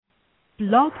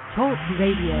Blog Talk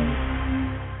Radio.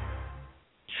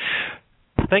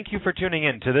 Thank you for tuning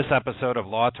in to this episode of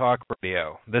Law Talk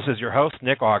Radio. This is your host,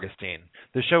 Nick Augustine.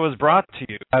 The show is brought to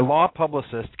you by Law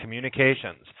Publicist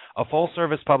Communications, a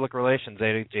full-service public relations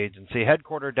agency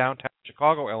headquartered downtown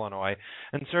Chicago, Illinois,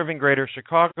 and serving greater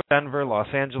Chicago, Denver, Los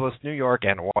Angeles, New York,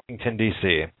 and Washington,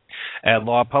 D.C. At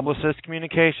Law Publicist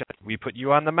Communications, we put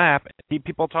you on the map and keep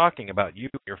people talking about you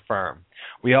and your firm.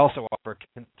 We also offer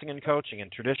consulting and coaching in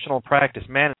traditional practice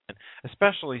management,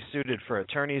 especially suited for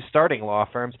attorneys starting law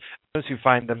firms and those who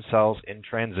find themselves in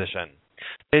transition.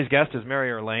 Today's guest is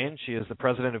Mary Erlain. She is the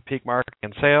president of Peak Marketing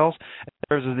and Sales and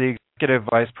serves as the executive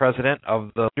vice president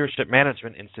of the Leadership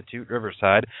Management Institute,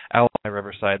 Riverside, Alumni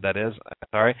Riverside, that is.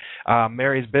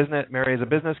 Mary is a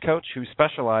business coach who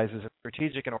specializes in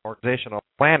strategic and organizational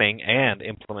planning and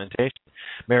implementation.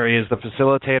 Mary is the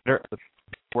facilitator of the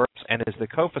Works and is the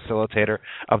co-facilitator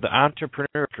of the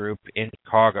Entrepreneur Group in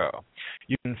Chicago.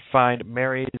 You can find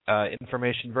Mary's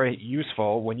information very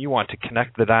useful when you want to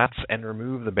connect the dots and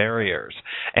remove the barriers.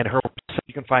 And her website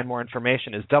you can find more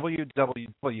information is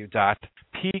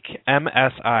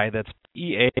www.peakmsi, that's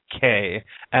EAKMSI.com.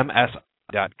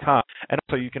 And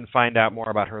also you can find out more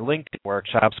about her LinkedIn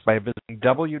workshops by visiting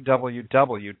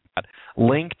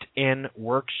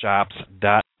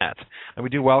www.linkedinworkshops.net. And we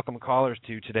do welcome callers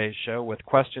to today's show with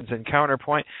questions and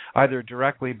counterpoint, either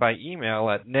directly by email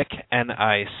at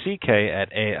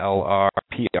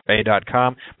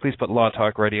nick@alrpra.com. Please put Law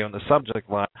Talk Radio in the subject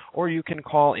line, or you can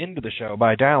call into the show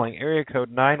by dialing area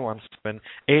code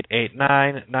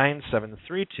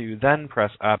 917-889-9732, then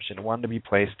press option 1 to be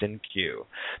placed in queue.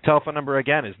 Telephone number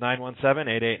again is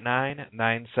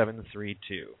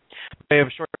 917-889-9732. By way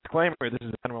of short disclaimer, this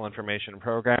is a general information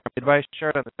program. The advice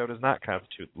shared on the show does not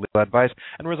constitute legal advice,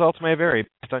 and results may vary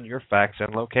based on your facts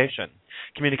and location.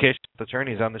 Communication with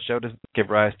attorneys on the show does not give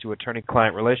rise to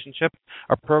attorney-client relationships.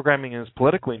 Our programming is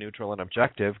politically neutral and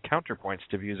objective. Counterpoints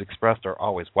to views expressed are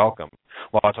always welcome.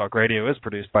 Law Talk Radio is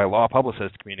produced by Law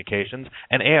Publicist Communications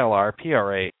and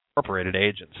ALR-PRA Incorporated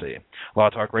Agency. Law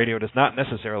Talk Radio does not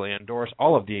necessarily endorse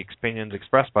all of the opinions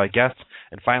expressed by guests,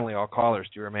 and finally, all callers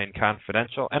do remain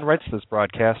confidential, and rights to this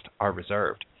broadcast are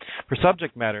reserved. For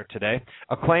subject matter today,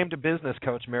 acclaimed business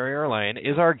coach Mary Erlain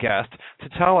is our guest to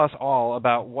tell us all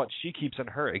about what she keeps in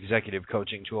her executive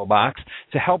coaching toolbox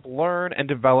to help learn and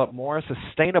develop more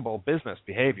sustainable business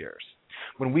behaviors.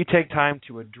 When we take time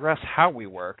to address how we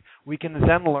work, we can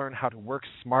then learn how to work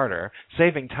smarter,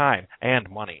 saving time and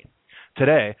money.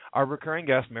 Today, our recurring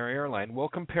guest, Mary Erlain, will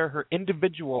compare her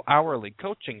individual hourly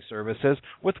coaching services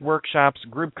with workshops,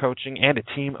 group coaching, and a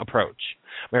team approach.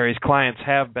 Mary's clients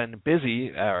have been busy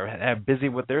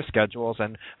with their schedules,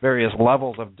 and various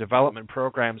levels of development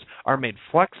programs are made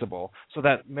flexible so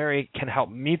that Mary can help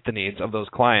meet the needs of those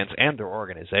clients and their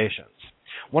organizations.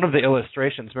 One of the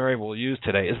illustrations Mary will use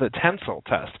today is the Tensile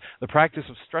test, the practice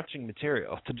of stretching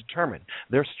materials to determine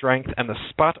their strength and the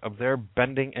spot of their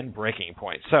bending and breaking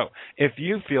point. So if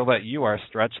you feel that you are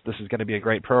stretched, this is going to be a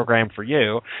great program for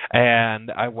you,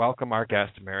 and I welcome our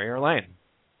guest, Mary Erlain.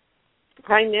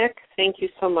 Hi, Nick. Thank you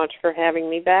so much for having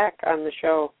me back on the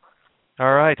show.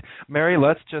 All right. Mary,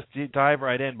 let's just dive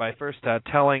right in by first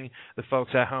telling the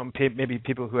folks at home, maybe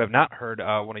people who have not heard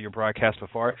one of your broadcasts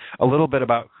before, a little bit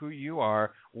about who you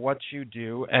are, what you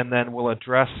do, and then we'll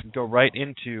go right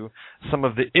into some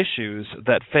of the issues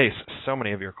that face so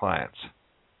many of your clients.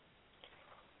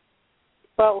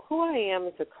 Well, who I am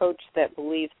is a coach that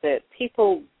believes that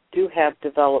people do have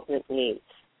development needs,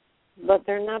 but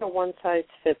they're not a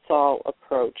one-size-fits-all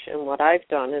approach. And what I've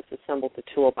done is assembled the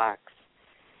toolbox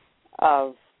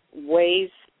of ways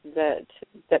that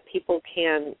people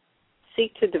can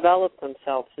seek to develop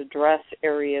themselves, address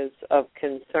areas of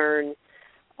concern,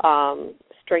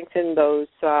 strengthen those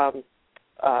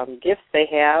gifts they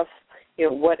have,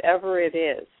 whatever it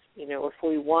is. If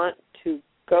we want to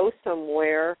go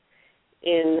somewhere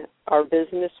in our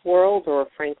business world or,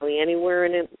 frankly, anywhere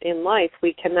in life,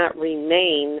 we cannot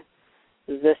remain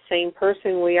the same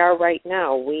person we are right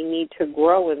now. We need to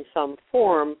grow in some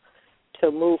form to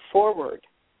move forward.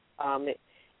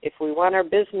 If we want our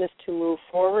business to move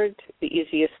forward, the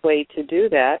easiest way to do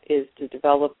that is to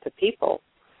develop the people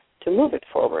to move it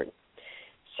forward.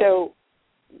 So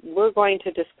we're going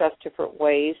to discuss different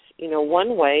ways.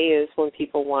 One way is when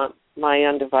people want my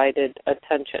undivided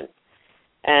attention.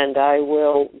 And I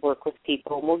will work with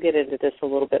people, and we'll get into this a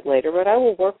little bit later, but I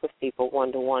will work with people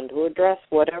one-to-one to address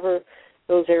whatever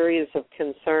those areas of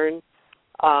concern,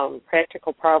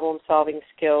 practical problem-solving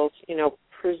skills,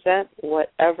 present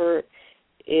whatever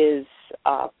is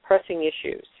pressing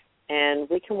issues, and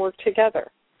we can work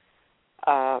together.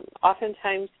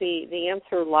 Oftentimes the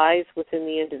answer lies within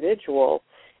the individual.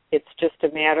 It's just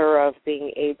a matter of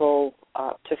being able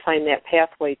to find that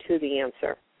pathway to the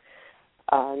answer.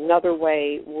 Another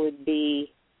way would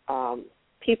be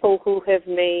people who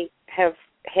may have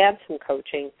had some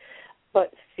coaching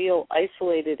but feel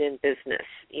isolated in business.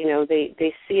 You know,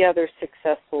 they see other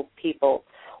successful people,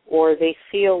 or they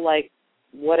feel like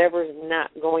whatever's not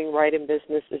going right in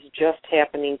business is just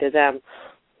happening to them,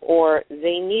 or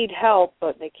they need help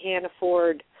but they can't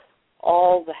afford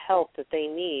all the help that they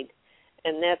need.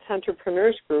 And that's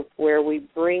Entrepreneurs Group, where we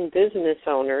bring business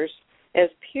owners as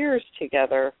peers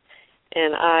together,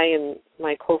 and I and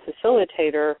my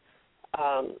co-facilitator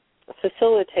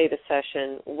facilitate a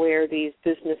session where these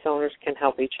business owners can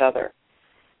help each other.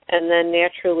 And then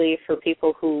naturally for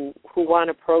people who want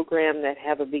a program that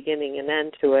have a beginning and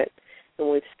end to it, and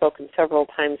we've spoken several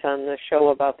times on the show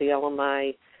about the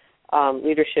LMI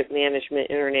Leadership Management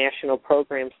International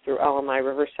programs through LMI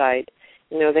Riverside.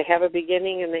 You know, they have a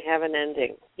beginning and they have an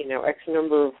ending, you know, X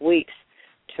number of weeks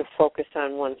to focus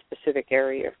on one specific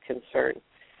area of concern.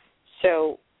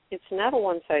 So it's not a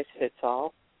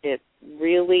one-size-fits-all. It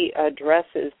really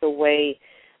addresses the way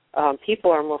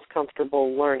people are most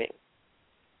comfortable learning.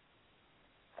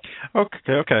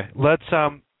 Okay. Let's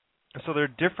so there are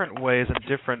different ways and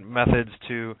different methods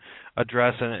to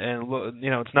address, and you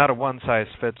know, it's not a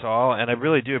one-size-fits-all, and I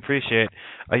really do appreciate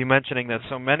you mentioning that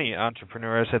so many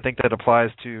entrepreneurs, I think that applies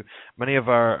to many of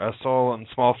our sole and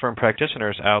small firm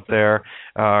practitioners out there,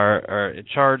 are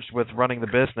charged with running the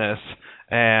business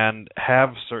and have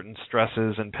certain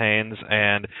stresses and pains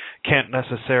and can't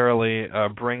necessarily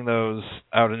bring those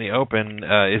out in the open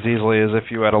as easily as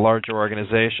if you had a larger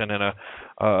organization and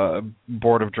a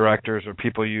board of directors or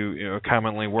people you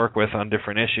commonly work with on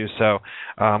different issues. So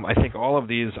I think all of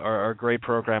these are great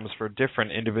programs for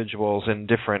different individuals in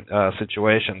different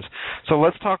situations. So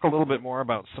let's talk a little bit more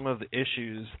about some of the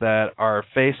issues that are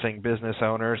facing business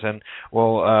owners, and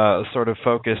we'll sort of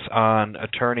focus on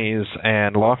attorneys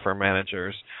and law firm managers.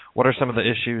 What are some of the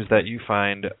issues that you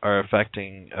find are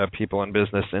affecting people in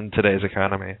business in today's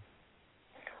economy?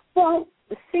 Well,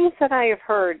 the things that I have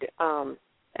heard,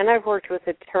 and I've worked with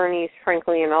attorneys,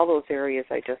 frankly, in all those areas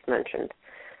I just mentioned,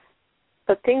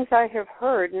 but things I have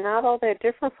heard, not all that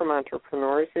different from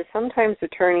entrepreneurs, is sometimes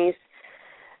attorneys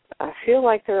feel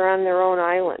like they're on their own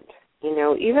island. You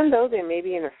know, even though they may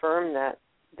be in a firm that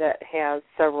has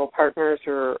several partners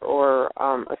or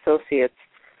associates,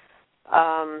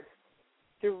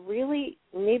 there really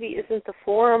maybe isn't the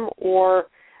forum or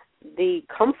the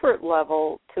comfort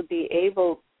level to be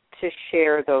able to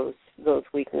share those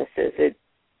weaknesses. It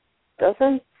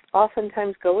doesn't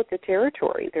oftentimes go with the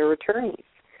territory. They're attorneys.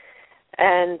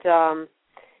 And,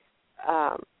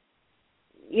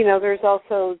 you know, there's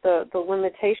also the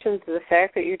limitations of the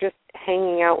fact that you're just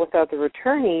hanging out with other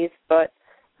attorneys, but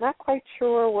not quite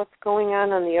sure what's going on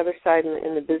the other side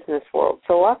in the business world.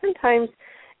 So oftentimes,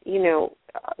 you know,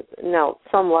 now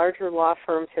some larger law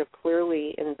firms have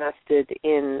clearly invested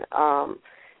in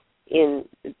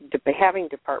having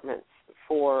departments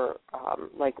for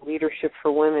like leadership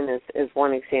for women is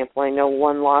one example. I know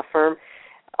one law firm,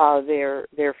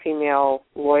 their female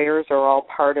lawyers are all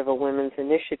part of a women's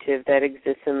initiative that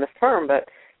exists in the firm, but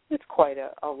it's quite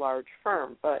a large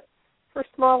firm. But for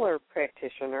smaller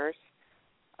practitioners,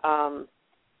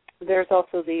 there's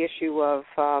also the issue of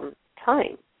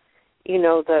time. You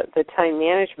know, the time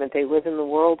management. They live in the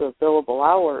world of billable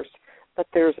hours, but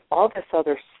there's all this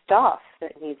other stuff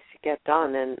that needs to get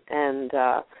done, and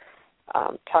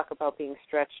talk about being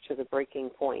stretched to the breaking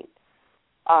point.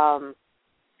 And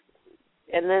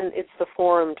then it's the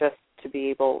forum just to be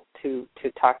able to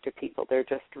talk to people. There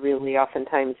just really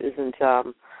oftentimes isn't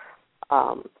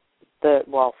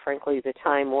frankly, the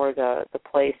time or the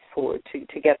place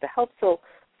to get the help. So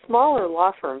smaller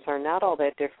law firms are not all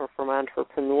that different from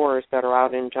entrepreneurs that are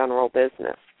out in general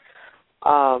business.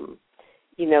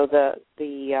 You know,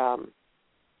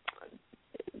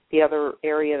 the other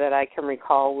area that I can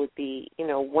recall would be, you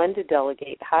know, when to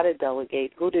delegate, how to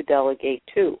delegate, who to delegate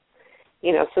to.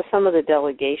 You know, so some of the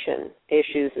delegation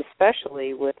issues,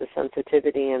 especially with the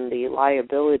sensitivity and the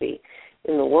liability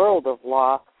in the world of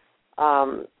law,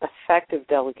 effective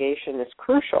delegation is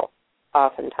crucial,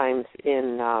 oftentimes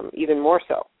even more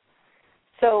so.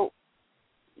 So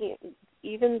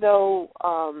even though,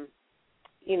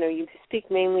 you know, you speak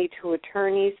mainly to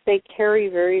attorneys, they carry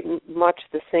very much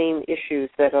the same issues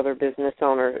that other business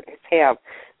owners have.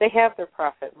 They have their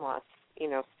profit and loss, you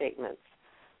know, statements.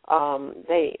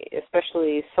 They,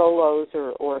 especially solos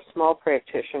or small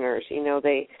practitioners, you know,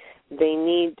 they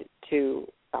need to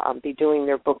be doing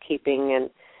their bookkeeping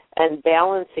and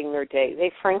balancing their day.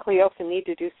 They frankly often need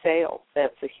to do sales.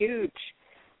 That's a huge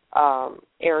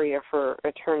area for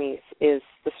attorneys, is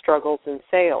the struggles in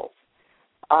sales.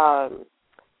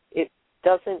 It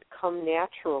doesn't come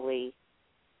naturally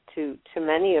to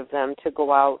many of them to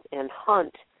go out and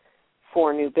hunt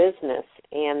for new business,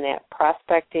 and that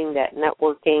prospecting, that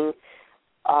networking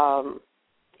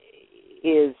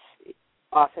is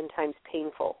oftentimes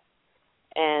painful.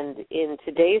 And in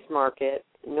today's market,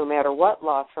 no matter what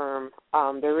law firm,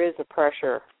 there is a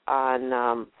pressure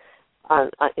on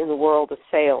in the world of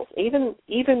sales. Even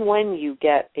when you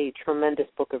get a tremendous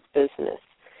book of business,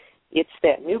 it's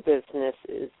that new business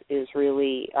is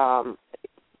really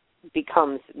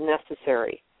becomes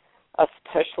necessary,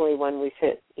 especially when we've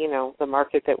hit, the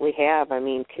market that we have. I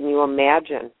mean, can you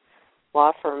imagine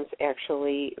law firms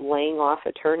actually laying off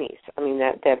attorneys? I mean,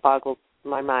 that boggles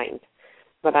my mind.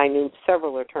 But I knew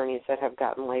several attorneys that have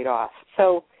gotten laid off.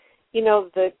 So,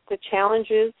 the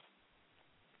challenges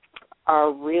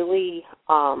are really,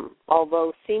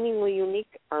 although seemingly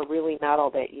unique, are really not all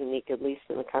that unique, at least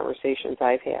in the conversations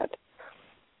I've had.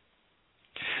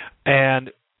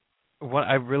 And what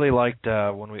I really liked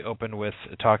when we opened with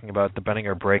talking about the bending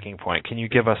or breaking point, can you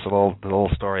give us a little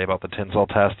story about the Tensile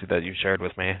test that you shared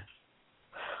with me?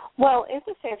 Well,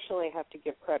 this actually, I have to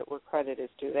give credit where credit is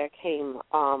due. That came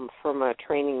from a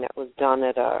training that was done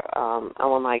at a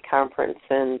LMI conference,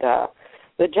 and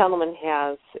the gentleman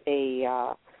has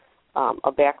a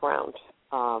background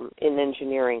in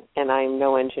engineering, and I'm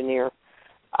no engineer,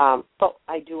 but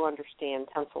I do understand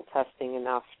tensile testing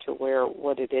enough to where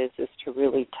what it is to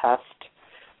really test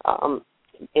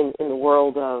in the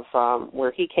world of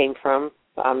where he came from,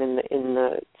 in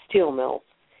the steel mills.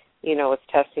 It's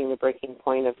testing the breaking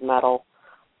point of metal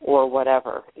or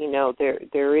whatever.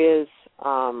 There is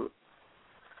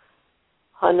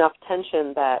enough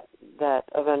tension that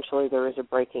eventually there is a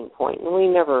breaking point. And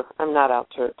I'm not out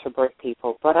to break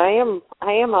people, but I am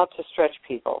out to stretch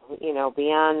people,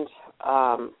 beyond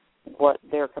what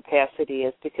their capacity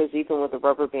is, because even with a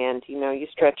rubber band, you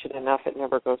stretch it enough, it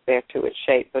never goes back to its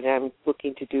shape, but I'm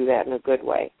looking to do that in a good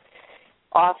way.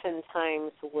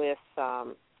 Oftentimes with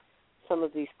some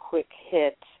of these quick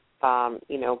hit,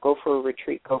 go for a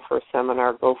retreat, go for a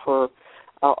seminar, go for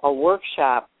a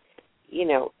workshop,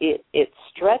 it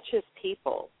stretches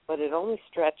people, but it only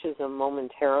stretches them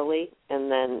momentarily, and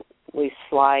then we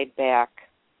slide back,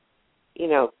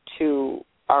 to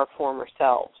our former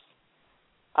selves.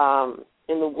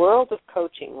 In the world of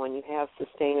coaching, when you have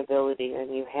sustainability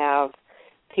and you have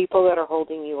people that are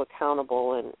holding you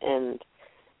accountable and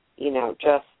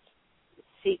just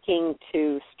seeking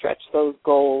to stretch those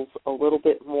goals a little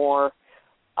bit more,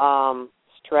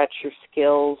 stretch your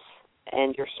skills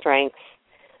and your strengths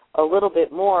a little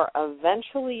bit more,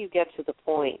 eventually you get to the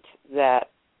point that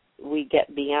we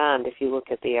get beyond, if you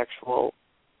look at the actual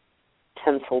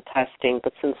tensile testing,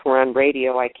 but since we're on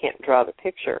radio, I can't draw the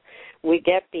picture. We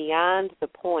get beyond the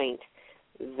point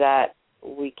that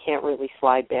we can't really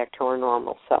slide back to our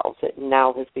normal selves. It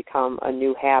now has become a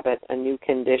new habit, a new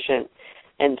condition,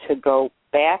 and to go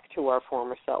back to our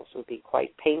former selves would be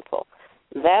quite painful.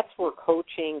 That's where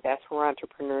coaching, that's where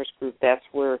Entrepreneurs Group, that's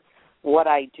where what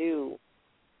I do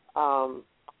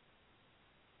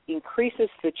increases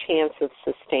the chance of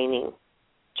sustaining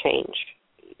change,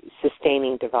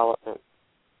 sustaining development.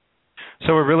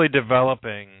 So we're really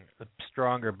developing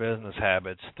stronger business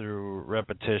habits through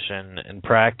repetition and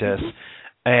practice.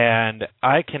 And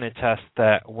I can attest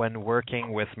that when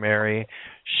working with Mary,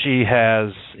 she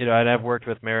has, and I've worked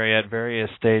with Mary at various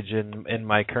stages in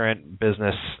my current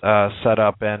business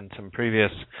setup and some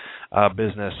previous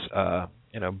business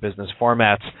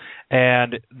formats.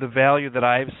 And the value that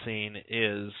I've seen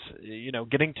is,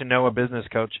 getting to know a business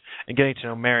coach and getting to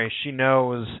know Mary. She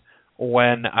knows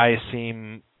when I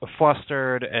seem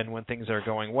flustered and when things are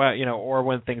going well, or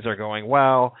when things are going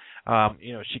well.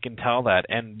 She can tell that.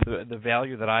 And the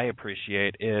value that I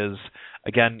appreciate is,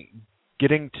 again,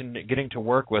 getting to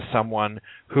work with someone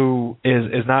who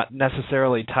is not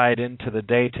necessarily tied into the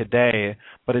day-to-day,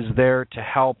 but is there to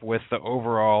help with the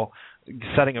overall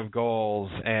setting of goals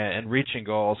and reaching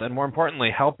goals, and more importantly,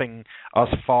 helping us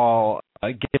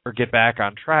get back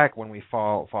on track when we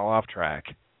fall off track.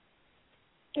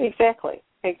 Exactly.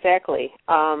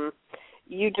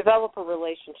 You develop a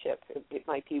relationship. It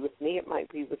might be with me, it might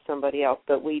be with somebody else,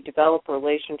 but we develop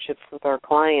relationships with our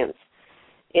clients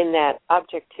in that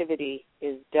objectivity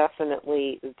is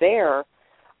definitely there,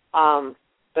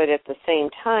 but at the same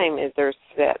time, there's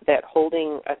that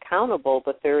holding accountable,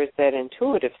 but there is that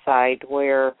intuitive side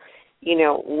where, we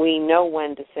know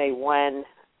when to say when,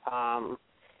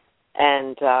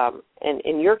 and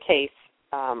in your case,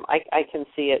 I can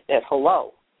see it at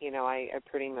hello. I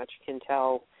pretty much can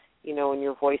tell, in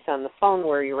your voice on the phone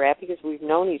where you're at because we've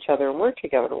known each other and worked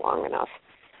together long enough.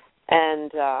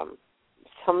 And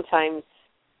sometimes,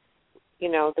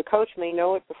 the coach may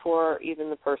know it before even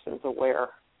the person's aware.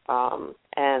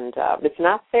 And it's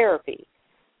not therapy.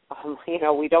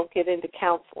 We don't get into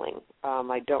counseling.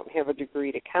 I don't have a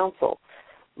degree to counsel.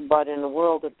 But in the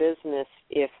world of business,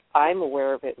 if I'm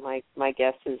aware of it, my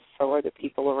guess is so are the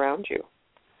people around you,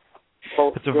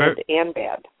 both good and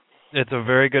bad. It's a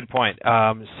very good point.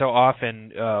 So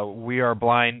often we are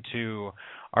blind to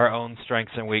our own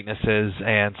strengths and weaknesses,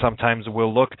 and sometimes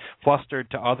we'll look flustered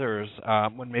to others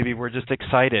when maybe we're just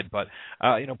excited. But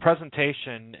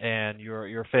presentation and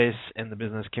your face in the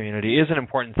business community is an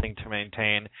important thing to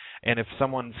maintain. And if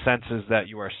someone senses that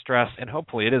you are stressed, and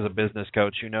hopefully it is a business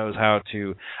coach who knows how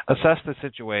to assess the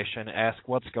situation, ask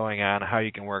what's going on, how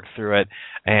you can work through it,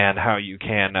 and how you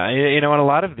can, and a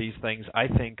lot of these things I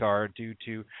think are due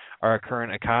to our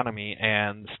current economy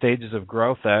and stages of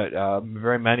growth that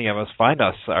very many of us find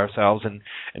ourselves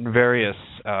in various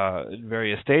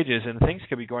stages, and things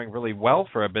could be going really well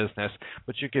for a business,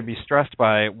 but you could be stressed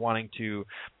by wanting to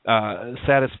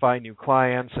satisfy new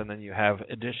clients, and then you have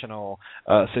additional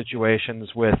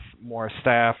situations with more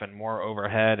staff and more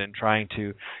overhead and trying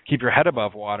to keep your head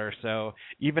above water. So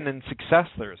even in success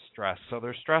there's stress. So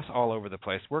there's stress all over the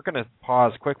place. We're going to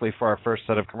pause quickly for our first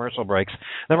set of commercial breaks.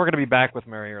 Then we're going to be back with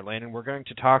Mary Erlain, and we're going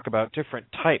to talk about different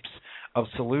types of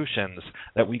solutions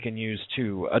that we can use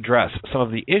to address some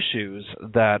of the issues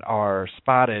that are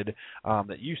spotted,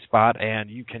 that you spot and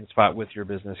you can spot with your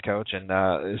business coach, and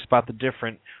spot the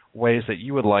different ways that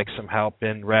you would like some help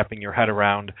in wrapping your head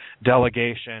around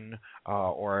delegation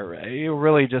or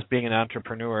really just being an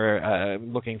entrepreneur,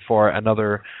 looking for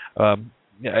another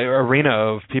arena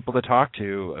of people to talk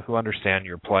to who understand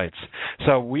your plights.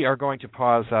 So we are going to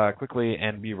pause quickly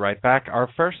and be right back. Our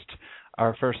first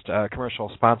commercial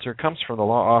sponsor comes from the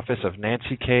law office of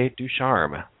Nancy K.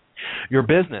 Ducharme. Your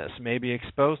business may be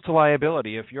exposed to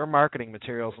liability if your marketing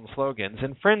materials and slogans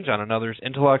infringe on another's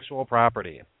intellectual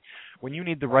property. When you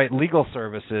need the right legal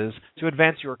services to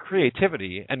advance your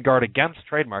creativity and guard against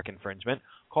trademark infringement,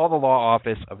 call the law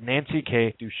office of Nancy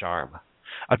K. Ducharme.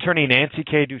 Attorney Nancy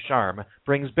K. Ducharme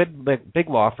brings big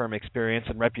law firm experience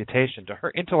and reputation to her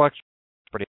intellectual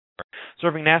property,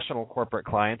 serving national corporate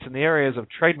clients in the areas of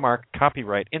trademark,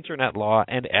 copyright, internet law,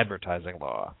 and advertising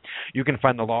law. You can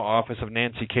find the law office of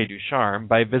Nancy K. Ducharme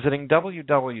by visiting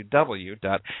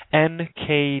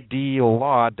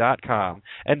www.nkdlaw.com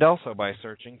and also by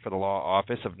searching for the law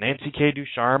office of Nancy K.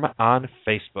 Ducharme on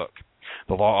Facebook.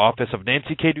 The law office of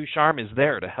Nancy K. Ducharme is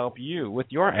there to help you with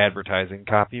your advertising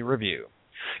copy review.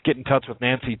 Get in touch with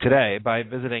Nancy today by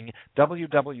visiting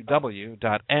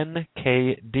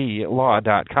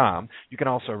www.nkdlaw.com. You can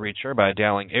also reach her by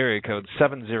dialing area code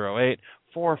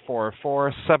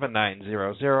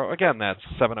 708-444-7900. Again, that's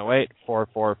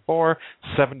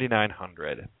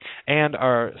 708-444-7900. And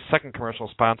our second commercial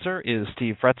sponsor is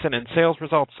Steve Fretzen and Sales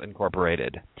Results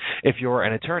Incorporated. If you're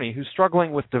an attorney who's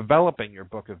struggling with developing your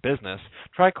book of business,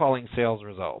 try calling Sales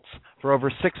Results. For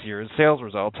over 6 years, Sales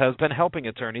Results has been helping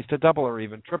attorneys to double or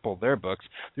even triple their books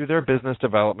through their business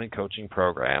development coaching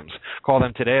programs. Call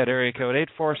them today at area code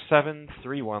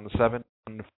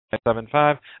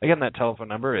 847-317-1575. Again, that telephone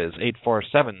number is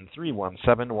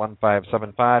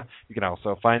 847-317-1575. You can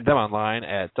also find them online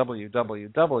at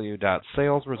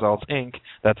www.salesresultsinc.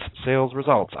 That's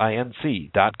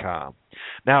salesresultsinc.com.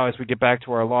 Now, as we get back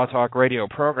to our Law Talk Radio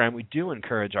program, we do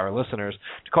encourage our listeners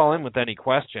to call in with any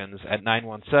questions at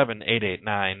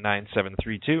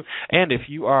 917-889-9732. And if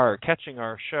you are catching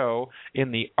our show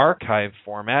in the archive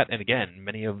format, and again,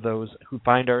 many of those who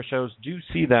find our shows do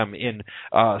see them in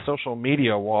social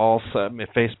media walls,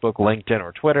 Facebook, LinkedIn,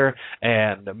 or Twitter,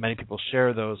 and many people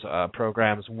share those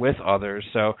programs with others.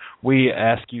 So we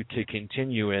ask you to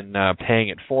continue in paying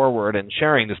it forward and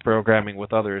sharing this programming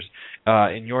with others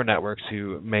in your networks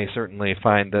who may certainly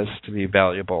find this to be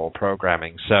valuable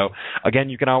programming. So,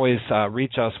 again, you can always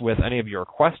reach us with any of your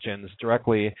questions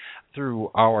directly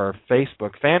through our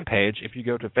Facebook fan page. If you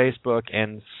go to Facebook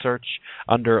and search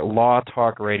under Law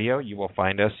Talk Radio, you will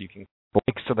find us. You can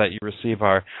click so that you receive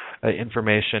our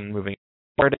information moving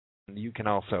forward. You can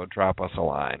also drop us a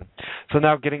line. So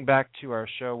now getting back to our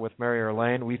show with Mary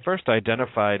Erlain, we first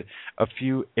identified a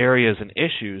few areas and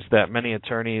issues that many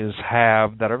attorneys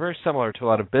have that are very similar to a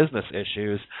lot of business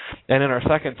issues. And in our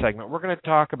second segment, we're going to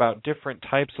talk about different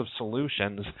types of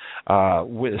solutions,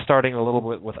 starting a little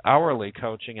bit with hourly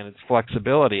coaching and its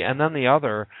flexibility, and then the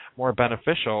other more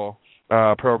beneficial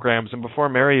programs. And before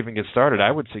Mary even gets started,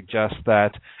 I would suggest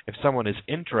that if someone is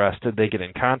interested, they get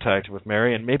in contact with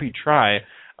Mary and maybe try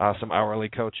some hourly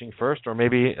coaching first, or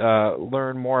maybe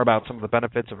learn more about some of the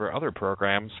benefits of her other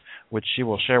programs, which she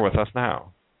will share with us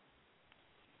now.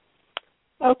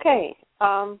 Okay.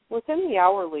 Within the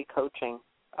hourly coaching,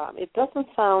 it doesn't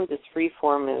sound as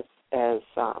freeform as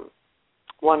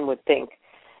one would think.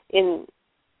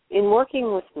 In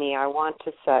working with me, I want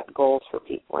to set goals for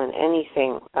people in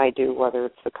anything I do, whether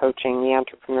it's the coaching, the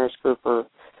entrepreneurs group, or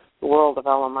the world of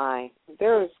LMI.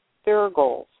 There are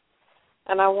goals,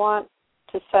 and I want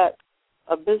to set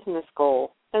a business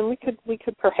goal. And we could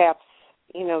perhaps,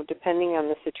 depending on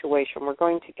the situation, we're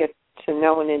going to get to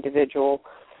know an individual,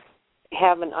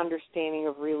 have an understanding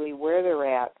of really where they're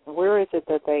at, where is it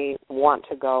that they want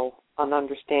to go, an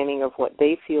understanding of what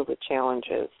they feel the challenge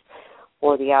is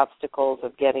or the obstacles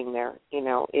of getting there.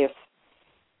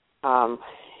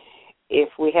 If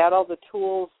we had all the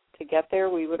tools to get there,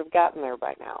 we would have gotten there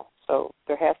by now. So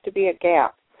there has to be a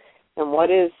gap. And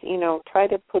what is, try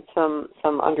to put some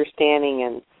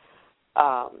understanding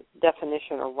and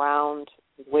definition around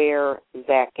where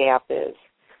that gap is.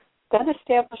 Then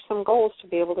establish some goals to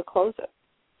be able to close it.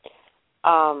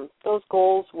 Those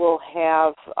goals will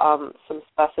have some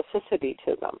specificity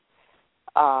to them.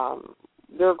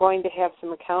 They're going to have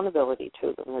some accountability to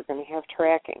them. They're going to have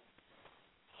tracking.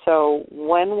 So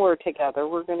when we're together,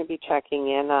 we're going to be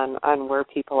checking in on where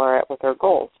people are at with their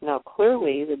goals. Now,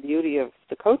 clearly, the beauty of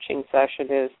the coaching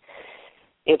session is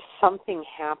if something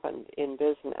happened in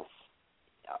business,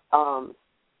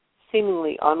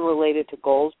 seemingly unrelated to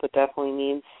goals, but definitely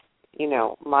needs,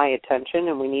 my attention,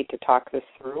 and we need to talk this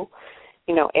through,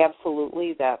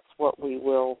 absolutely that's what we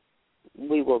will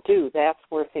do. That's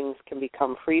where things can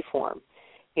become freeform.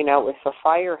 If a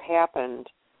fire happened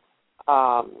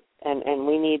and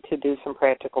we need to do some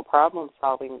practical problem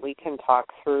solving, we can talk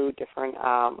through different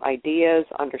ideas,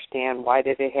 understand why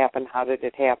did it happen, how did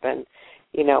it happen,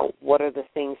 what are the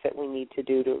things that we need to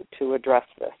do to address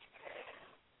this.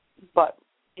 But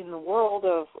in the world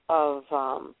of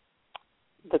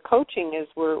the coaching is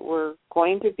we're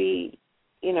going to be,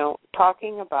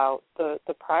 talking about the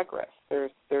progress.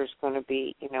 There's going to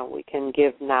be, we can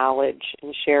give knowledge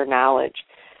and share knowledge,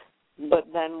 but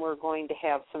then we're going to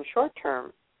have some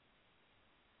short-term,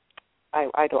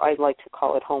 I'd like to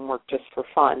call it homework just for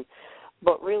fun,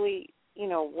 but really,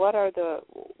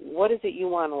 what is it you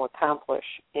want to accomplish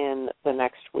in the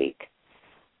next week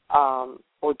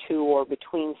or two or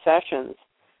between sessions,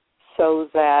 so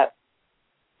that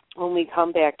when we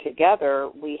come back together,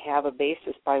 we have a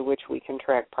basis by which we can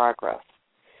track progress.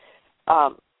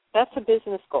 That's a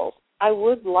business goal. I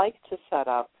would like to set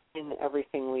up in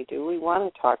everything we do, we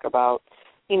want to talk about,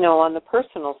 on the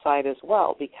personal side as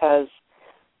well, because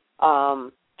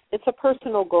it's a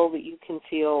personal goal that you can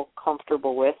feel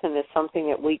comfortable with, and it's something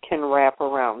that we can wrap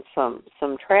around some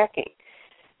tracking.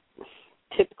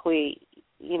 Typically,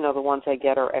 the ones I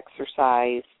get are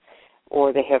exercise,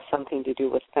 or they have something to do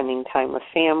with spending time with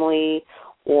family,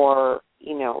 or,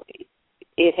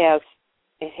 it has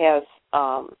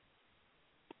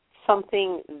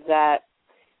something that,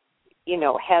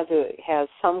 has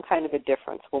some kind of a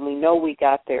difference. When we know we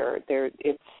got there,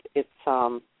 it's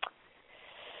a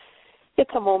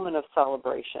moment of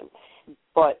celebration.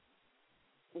 But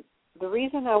the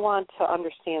reason I want to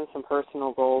understand some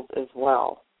personal goals as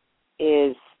well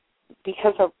is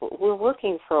because we're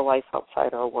working for a life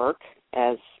outside our work,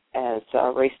 as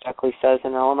Ray Stuckley says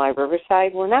in LMI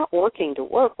Riverside. We're not working to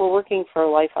work. We're working for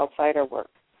a life outside our work.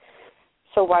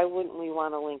 So why wouldn't we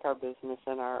want to link our business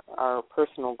and our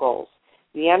personal goals?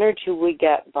 The energy we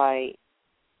get by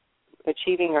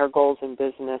achieving our goals in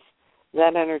business,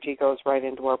 that energy goes right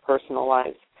into our personal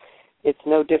lives. It's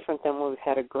no different than when we've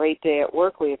had a great day at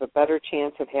work. We have a better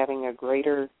chance of having a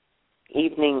greater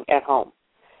evening at home.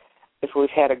 If we've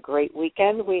had a great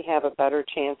weekend, we have a better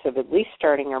chance of at least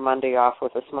starting our Monday off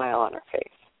with a smile on our face.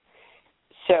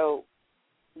 So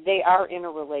they are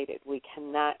interrelated. We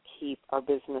cannot keep our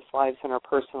business lives and our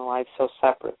personal lives so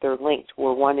separate. They're linked.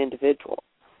 We're one individual.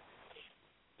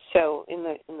 So in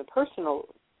the personal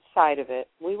side of it,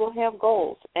 we will have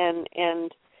goals, and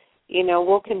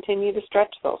we'll continue to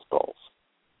stretch those goals.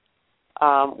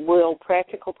 We'll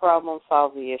practical problem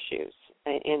solve the issues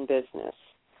in business.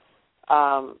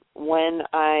 When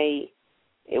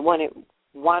it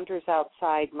wanders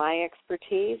outside my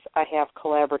expertise, I have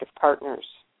collaborative partners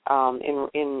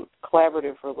in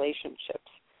collaborative relationships.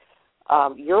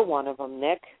 You're one of them,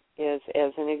 Nick,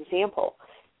 as an example.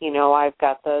 I've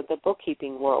got the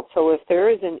bookkeeping world. So if there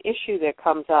is an issue that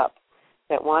comes up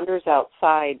that wanders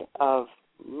outside of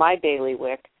my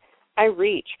bailiwick, I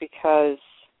reach because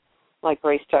like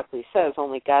Ray Stuckley says,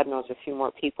 only God knows a few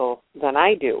more people than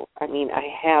I do. I mean, I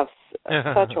have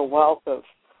such a wealth of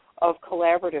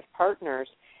collaborative partners,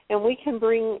 and we can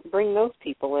bring those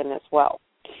people in as well.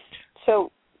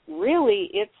 So really,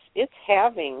 it's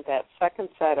having that second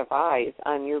set of eyes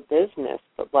on your business.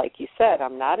 But like you said,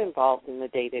 I'm not involved in the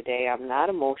day-to-day. I'm not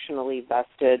emotionally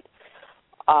vested.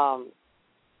 I'm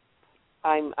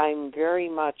very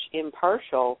much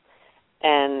impartial,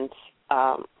 and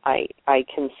I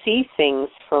can see things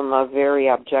from a very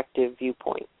objective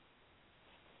viewpoint.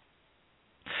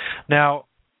 Now,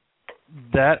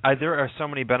 there are so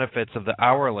many benefits of the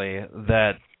hourly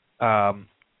that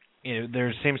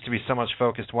there seems to be so much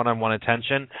focused one-on-one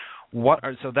attention.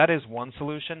 So that is one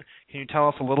solution. Can you tell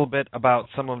us a little bit about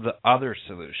some of the other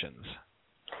solutions?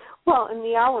 Well, in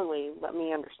the hourly, let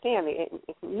me understand.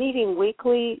 Meeting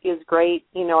weekly is great.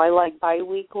 I like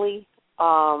biweekly,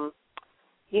 or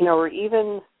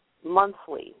even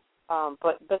monthly.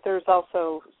 But there's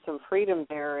also some freedom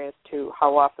there as to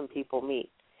how often people meet.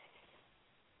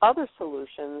 Other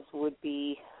solutions would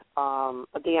be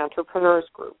the entrepreneurs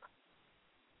group.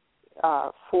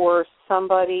 For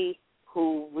somebody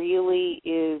who really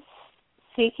is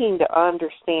seeking to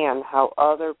understand how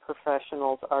other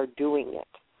professionals are doing it,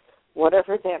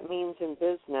 whatever that means in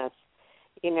business,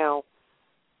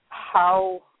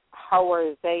 how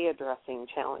are they addressing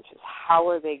challenges? How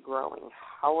are they growing?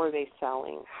 How are they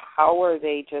selling? How are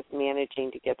they just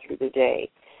managing to get through the day?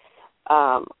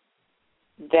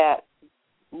 That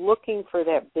looking for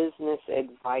that business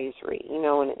advisory. In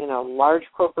a large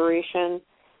corporation,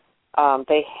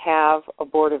 they have a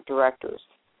board of directors.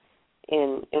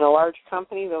 In a large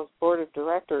company, those board of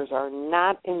directors are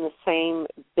not in the same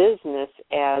business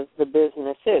as the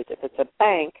business is. If it's a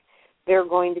bank, there are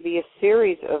going to be a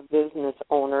series of business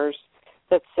owners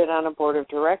that sit on a board of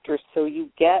directors, so you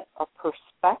get a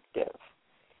perspective.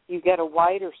 You get a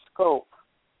wider scope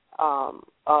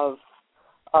of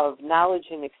knowledge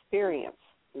and experience.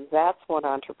 That's what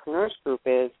Entrepreneurs Group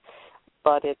is,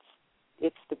 but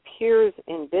it's the peers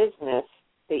in business.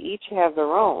 They each have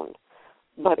their own.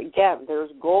 But again, there's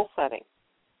goal setting,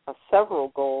 several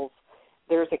goals.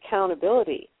 There's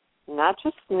accountability, not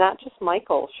just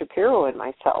Michael Shapiro and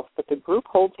myself, but the group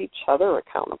holds each other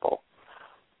accountable.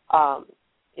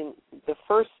 In the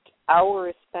first hour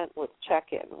is spent with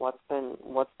check-in. What's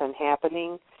been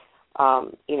happening?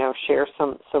 Share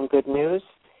some good news.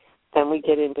 Then we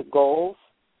get into goals,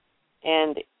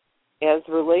 and as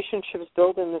relationships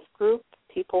build in this group,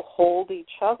 people hold each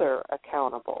other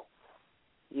accountable.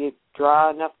 You draw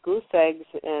enough goose eggs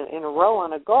in a row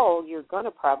on a goal, you're going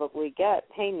to probably get,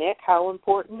 hey, Nick, how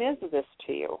important is this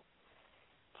to you?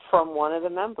 From one of the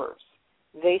members.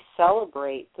 They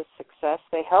celebrate the success.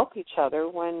 They help each other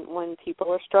when people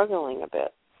are struggling a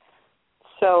bit.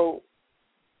 So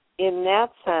in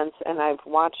that sense, and I've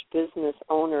watched business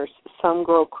owners, some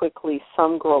grow quickly,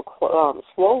 some grow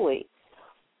slowly,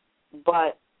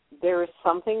 but there is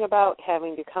something about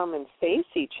having to come and face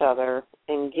each other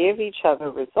and give each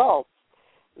other results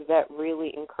that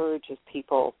really encourages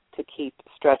people to keep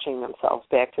stretching themselves.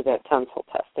 Back to that tensile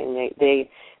testing,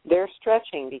 they're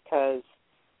stretching because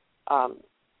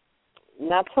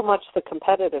not so much the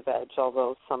competitive edge,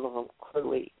 although some of them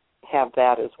clearly have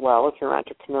that as well. If you're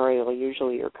entrepreneurial,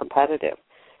 usually you're competitive.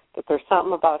 But there's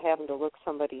something about having to look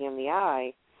somebody in the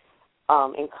eye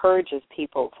encourages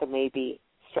people to maybe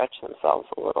stretch themselves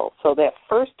a little. So that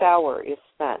first hour is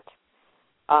spent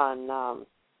on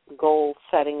goal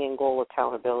setting and goal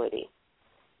accountability.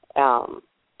 And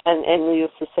we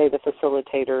used to say the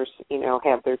facilitators,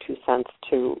 have their 2 cents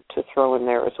to throw in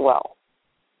there as well.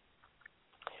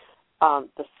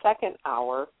 The second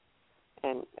hour,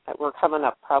 and we're coming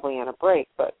up probably on a break,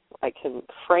 but I can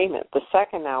frame it. The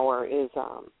second hour is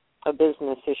a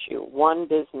business issue. One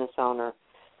business owner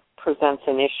presents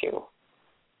an issue.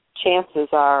 Chances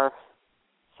are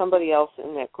somebody else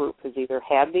in that group has either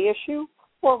had the issue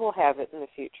or will have it in the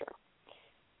future.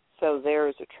 So there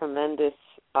is a tremendous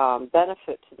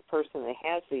benefit to the person that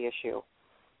has the issue,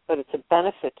 but it's a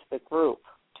benefit to the group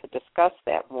to discuss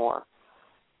that more.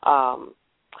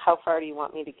 How far do you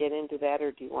want me to get into that,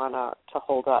 or do you want to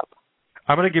hold up?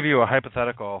 I'm going to give you a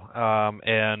hypothetical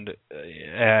and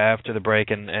after the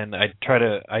break, and I try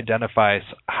to identify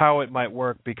how it might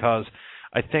work, because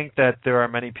I think that there are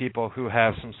many people who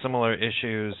have some similar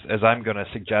issues, as I'm going to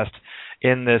suggest,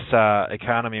 in this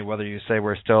economy, whether you say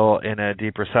we're still in a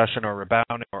deep recession or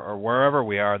rebounding or wherever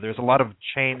we are. There's a lot of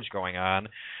change going on.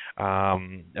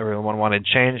 Everyone wanted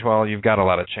change. Well, you've got a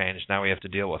lot of change. Now we have to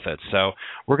deal with it. So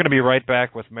we're going to be right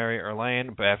back with Mary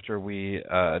Erlain after we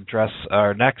address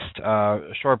our next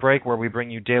short break where we bring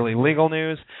you daily legal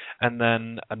news and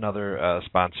then another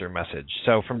sponsor message.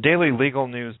 So from Daily Legal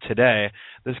News today,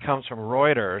 this comes from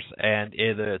Reuters, and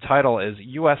the title is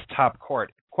U.S. Top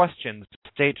Court Questions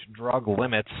State Drug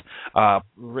Limits,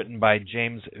 written by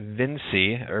James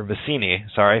Vicini,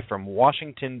 from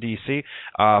Washington, D.C.,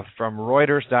 from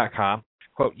Reuters.com.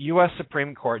 Quote, U.S.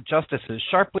 Supreme Court justices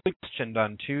sharply questioned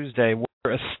on Tuesday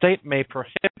whether a state may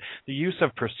prohibit the use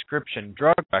of prescription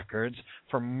drug records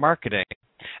for marketing,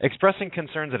 expressing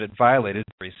concerns that it violated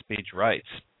free speech rights.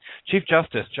 Chief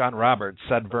Justice John Roberts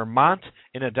said Vermont,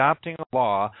 in adopting a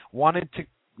law, wanted to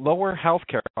lower health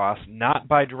care costs not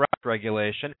by direct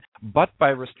regulation, but by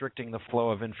restricting the flow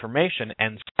of information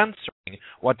and censoring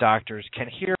what doctors can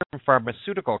hear from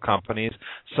pharmaceutical companies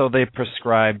so they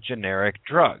prescribe generic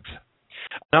drugs.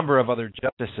 A number of other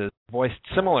justices voiced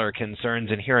similar concerns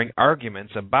in hearing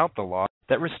arguments about the law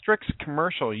that restricts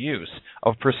commercial use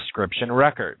of prescription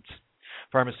records.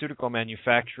 Pharmaceutical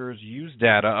manufacturers use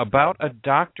data about a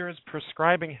doctor's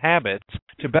prescribing habits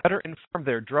to better inform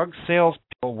their drug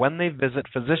salespeople when they visit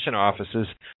physician offices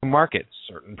to market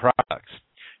certain products.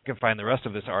 You can find the rest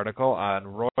of this article on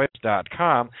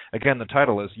Reuters.com. Again, the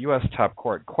title is U.S. Top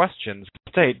Court Questions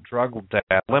State Drug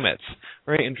Data Limits.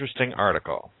 Very interesting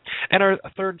article. And our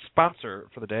third sponsor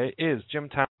for the day is Jim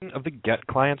Thompson of the Get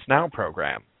Clients Now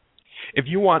program. If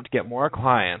you want to get more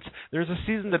clients, there's a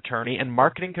seasoned attorney and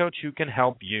marketing coach who can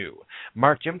help you.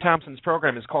 Jim Thompson's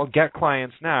program is called Get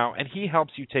Clients Now, and he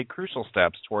helps you take crucial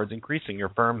steps towards increasing your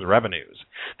firm's revenues.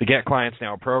 The Get Clients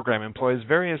Now program employs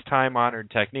various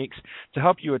time-honored techniques to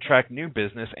help you attract new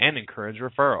business and encourage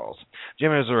referrals.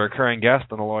 Jim is a recurring guest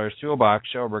on the Lawyer's Toolbox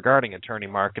show regarding attorney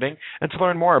marketing, and to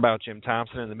learn more about Jim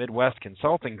Thompson and the Midwest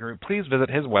Consulting Group, please visit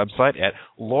his website at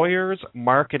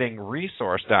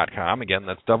lawyersmarketingresource.com. Again,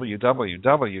 that's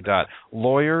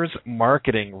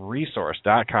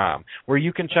www.lawyersmarketingresource.com, where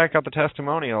you can check out the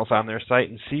testimonials on their site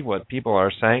and see what people are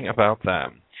saying about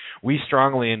them. We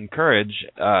strongly encourage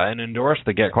and endorse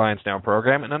the Get Clients Now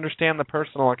program and understand the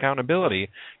personal accountability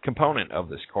component of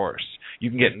this course. You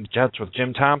can get in touch with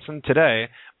Jim Thompson today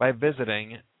by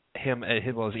visiting him at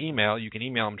his email. You can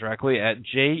email him directly at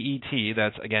JET,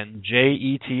 that's again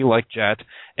JET like jet,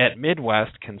 at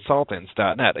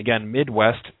midwestconsultants.net. Again,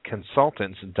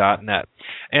 midwestconsultants.net.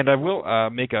 And I will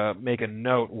make a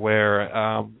note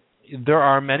where there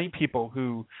are many people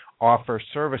who offer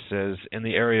services in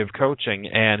the area of coaching,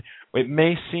 and it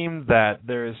may seem that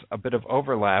there's a bit of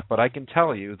overlap, but I can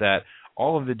tell you that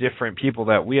all of the different people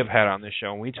that we have had on this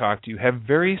show and we talked to have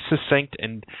very succinct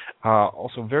and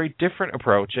also very different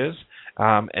approaches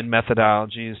and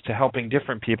methodologies to helping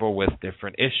different people with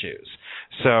different issues.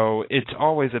 So it's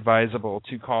always advisable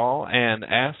to call and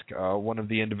ask one of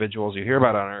the individuals you hear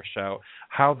about on our show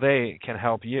how they can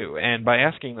help you. And by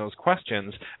asking those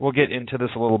questions, we'll get into this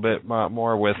a little bit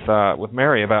more with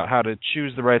Mary about how to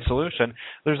choose the right solution.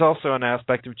 There's also an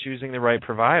aspect of choosing the right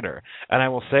provider. And I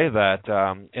will say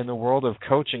that in the world of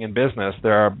coaching and business,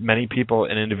 there are many people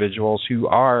and individuals who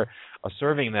are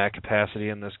serving that capacity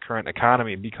in this current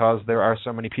economy because there are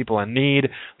so many people in need.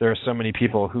 There are so many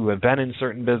people who have been in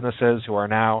certain businesses who are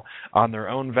now on their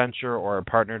own venture or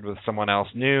partnered with someone else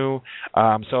new.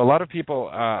 So a lot of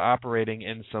people operating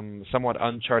in some somewhat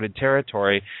uncharted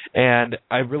territory, and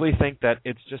I really think that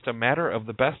it's just a matter of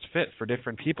the best fit for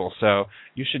different people. So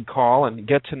you should call and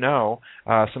get to know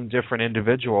some different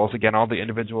individuals. Again, all the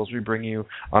individuals we bring you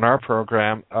on our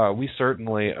program, we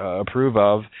certainly approve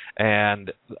of,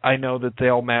 and I know that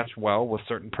they'll match well with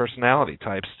certain personality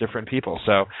types, different people.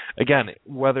 So again,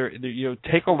 whether you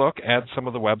take a look at some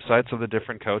of the websites of the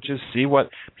different coaches, see what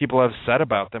people have said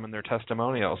about them in their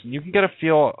testimonials, and you can get a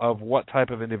feel of what type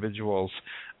of individuals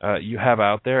you have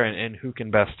out there and who can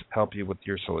best help you with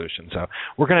your solution. So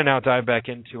we're going to now dive back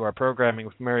into our programming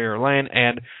with Mary Erlain,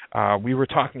 and we were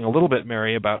talking a little bit,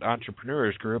 Mary, about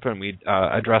Entrepreneurs Group, and we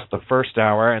addressed the first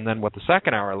hour and then what the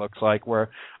second hour looks like, where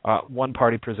one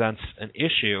party presents an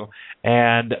issue,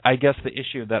 and I guess the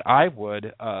issue that I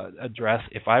would address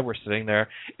if I were sitting there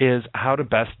is how to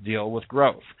best deal with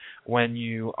growth. When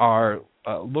you are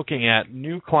looking at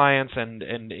new clients and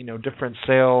different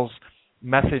sales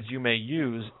methods you may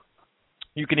use,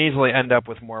 you can easily end up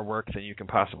with more work than you can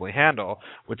possibly handle,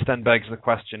 which then begs the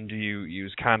question, do you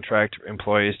use contract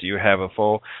employees? Do you have a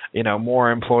full, more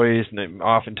employees? And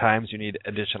oftentimes you need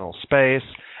additional space.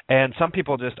 And some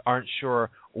people just aren't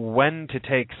sure when to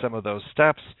take some of those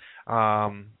steps.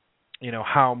 How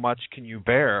much can you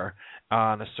bear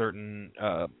on a certain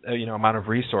amount of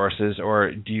resources,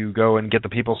 or do you go and get the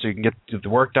people so you can get the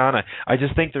work done? I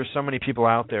just think there's so many people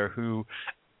out there who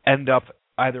end up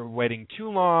either waiting too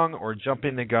long or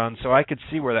jumping the gun. So I could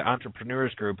see where the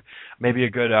entrepreneurs group may be a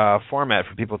good format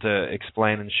for people to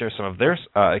explain and share some of their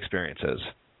experiences.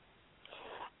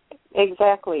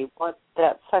 Exactly. What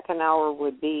that second hour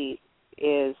would be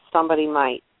is somebody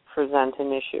might present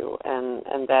an issue,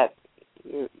 and that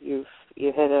you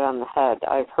hit it on the head.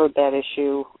 I've heard that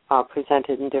issue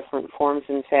presented in different forms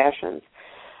and fashions.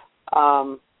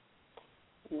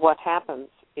 What happens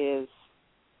is,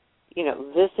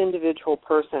 this individual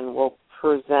person will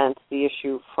present the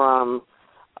issue from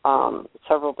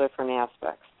several different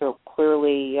aspects. They'll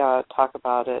clearly talk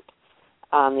about it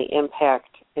on the impact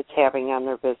it's having on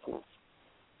their business,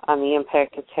 on the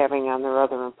impact it's having on their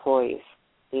other employees,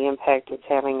 the impact it's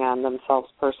having on themselves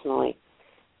personally,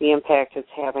 the impact it's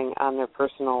having on their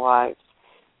personal lives.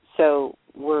 So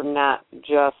we're not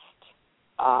just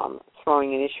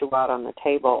throwing an issue out on the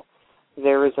table.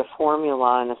 There is a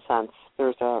formula, in a sense.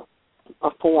 There's a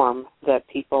form that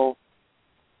people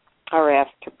are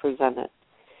asked to present it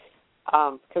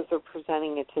because they're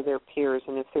presenting it to their peers,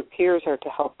 and if their peers are to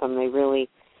help them, they really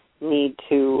need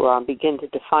to begin to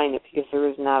define it, because there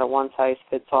is not a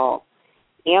one-size-fits-all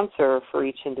answer for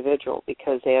each individual,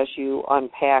 because as you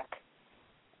unpack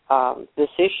this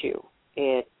issue,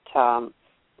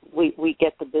 we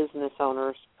get the business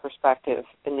owner's perspective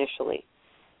initially.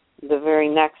 The very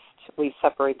next, we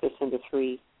separate this into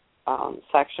three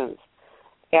sections.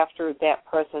 After that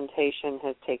presentation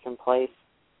has taken place,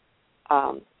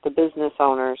 the business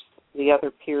owners, the other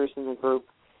peers in the group,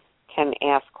 can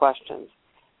ask questions.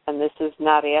 And this is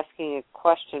not asking a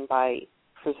question by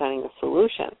presenting a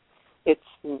solution. It's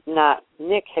not,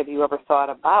 Nick, have you ever thought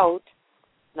about?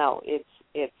 No,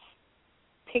 it's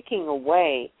picking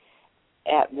away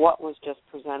at what was just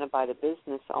presented by the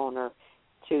business owner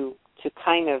to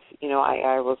kind of,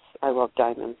 I love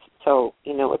diamonds. So,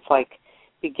 it's like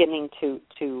beginning to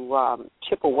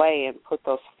chip away and put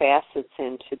those facets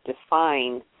in to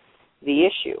define the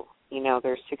issue.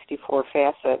 There's 64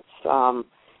 facets, on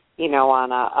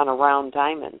a round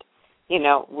diamond.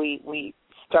 We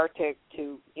start to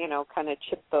kind of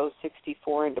chip those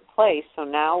 64 into place. So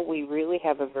now we really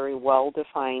have a very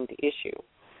well-defined issue.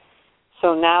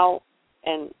 So now,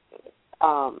 and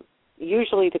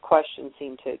usually the questions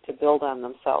seem to build on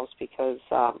themselves, because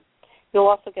you'll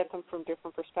also get them from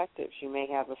different perspectives. You may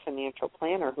have a financial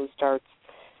planner who starts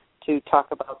to talk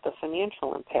about the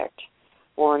financial impact,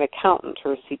 or an accountant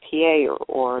or a CPA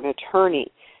or an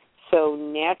attorney. So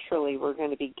naturally we're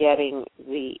going to be getting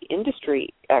the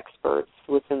industry experts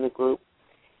within the group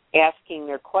asking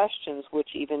their questions,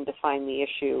 which even define the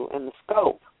issue and the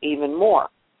scope even more.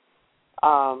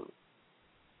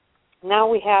 Now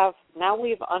we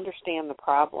understand the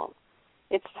problem.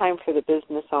 It's time for the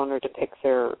business owner to pick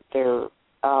their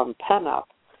pen up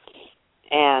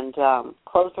and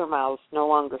close their mouths, no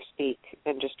longer speak,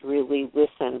 and just really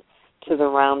listen to the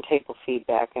round table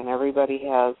feedback. And everybody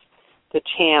has the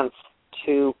chance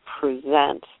to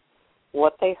present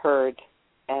what they heard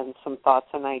and some thoughts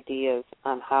and ideas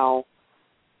on how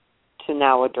to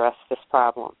now address this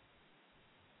problem.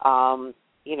 And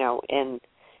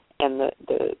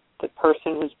the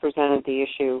person who's presented the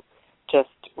issue just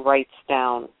writes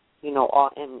down,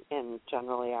 and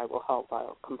generally I will help.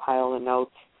 I'll compile the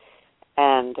notes,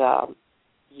 and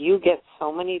you get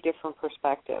so many different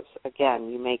perspectives. Again,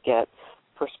 you may get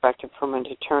perspective from an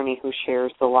attorney who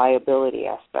shares the liability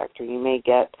aspect, or you may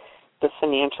get the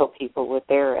financial people with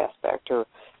their aspect, or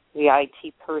the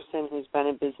IT person who's been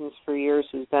in business for years,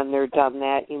 who's been there, done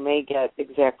that. You may get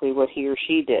exactly what he or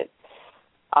she did.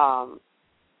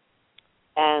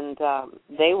 And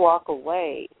they walk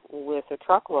away with a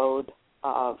truckload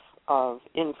of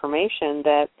information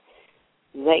that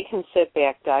they can sit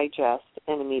back, digest,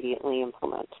 and immediately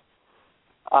implement.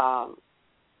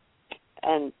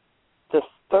 And the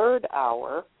third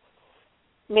hour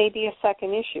may be a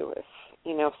second issue.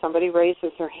 If somebody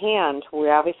raises their hand, we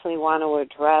obviously want to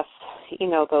address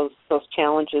those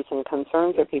challenges and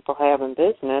concerns that people have in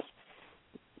business.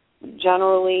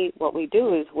 Generally, what we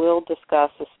do is we'll discuss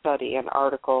a study, an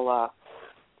article.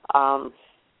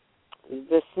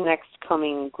 This next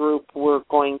coming group, we're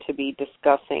going to be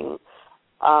discussing,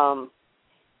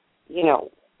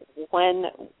 when,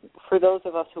 for those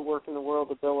of us who work in the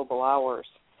world of billable hours,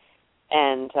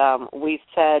 and we've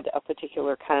said a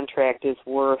particular contract is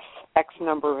worth X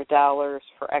number of dollars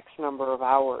for X number of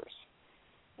hours,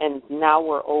 and now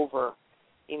we're over.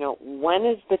 When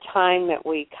is the time that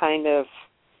we kind of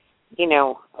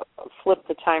flip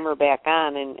the timer back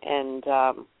on and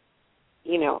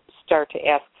start to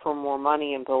ask for more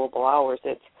money in billable hours.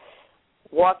 It's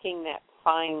walking that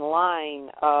fine line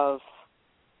of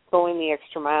going the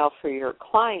extra mile for your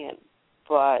client,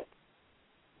 but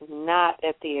not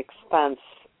at the expense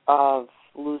of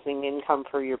losing income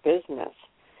for your business.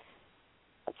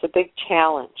 It's a big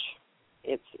challenge.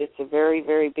 It's a very,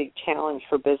 very big challenge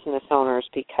for business owners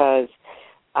because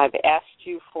I've asked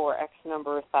you for X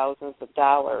number of thousands of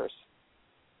dollars.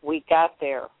 We got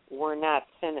there. We're not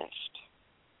finished.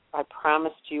 I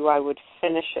promised you I would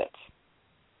finish it.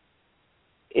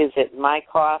 Is it my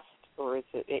cost or is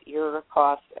it at your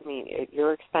cost? At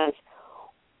your expense?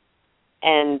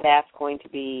 And that's going to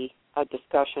be a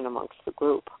discussion amongst the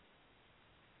group.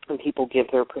 And people give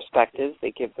their perspectives,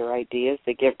 they give their ideas,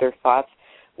 they give their thoughts.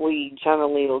 We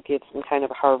generally will give some kind of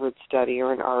Harvard study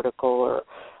or an article or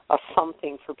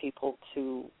something for people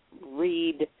to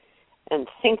read and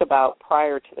think about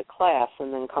prior to the class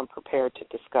and then come prepared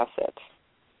to discuss it.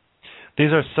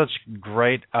 These are such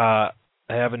great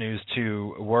avenues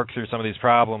to work through some of these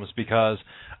problems because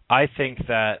I think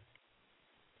that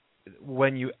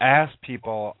when you ask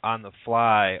people on the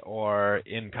fly or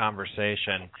in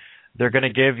conversation, they're going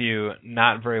to give you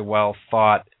not very well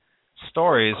thought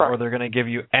stories, or they're going to give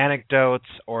you anecdotes,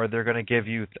 or they're going to give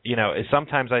you,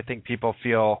 sometimes I think people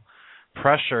feel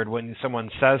pressured when someone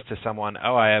says to someone,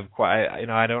 I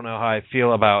don't know how I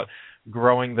feel about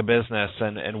growing the business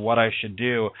and what I should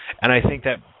do. And I think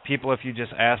that people, if you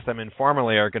just ask them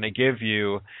informally, are going to give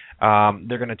you,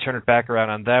 they're going to turn it back around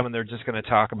on them, and they're just going to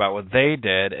talk about what they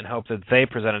did and hope that they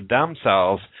presented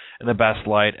themselves in the best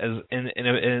light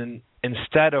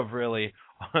instead of really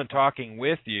talking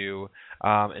with you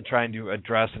and trying to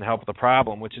address and help the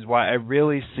problem, which is why I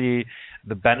really see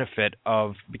the benefit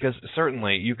of, because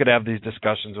certainly you could have these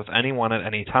discussions with anyone at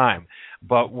any time,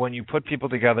 but when you put people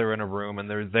together in a room and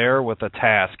they're there with a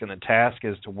task, and the task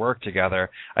is to work together,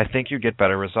 I think you get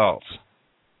better results.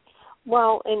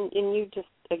 Well, and you just,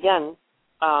 again,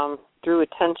 drew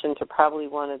attention to probably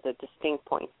one of the distinct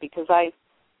points, because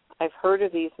I've heard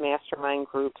of these mastermind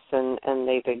groups, and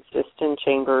they exist in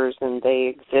chambers, and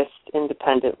they exist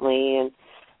independently,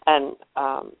 and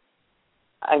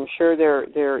I'm sure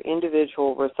they're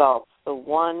individual results. The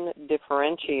one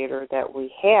differentiator that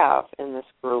we have in this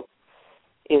group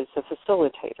is the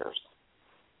facilitators.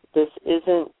 This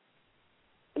isn't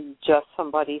just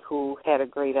somebody who had a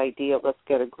great idea, let's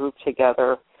get a group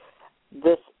together.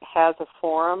 This has a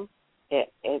forum.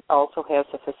 It also has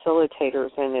the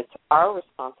facilitators, and it's our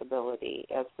responsibility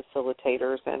as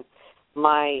facilitators. And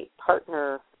my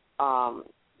partner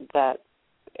that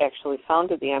actually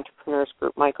founded the Entrepreneurs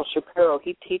Group, Michael Shapiro,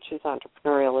 he teaches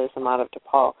entrepreneurialism out of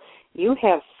DePaul. You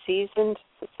have seasoned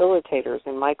facilitators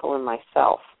in Michael and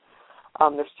myself.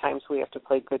 There's times we have to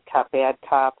play good cop, bad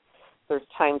cop. There's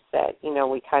times that,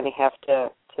 we kind of have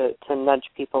to nudge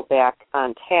people back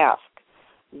on task.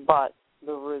 But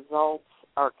the results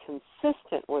are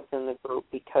consistent within the group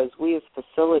because we as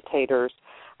facilitators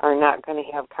are not going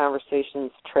to have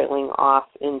conversations trailing off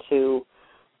into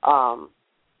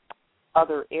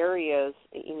other areas,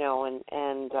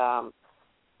 and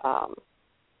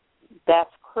that's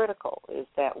critical, is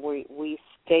that we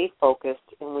stay focused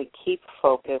and we keep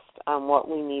focused on what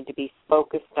we need to be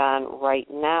focused on right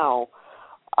now.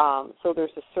 So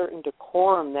there's a certain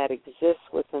decorum that exists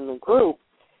within the group,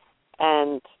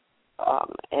 and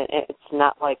it's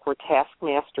not like we're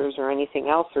taskmasters or anything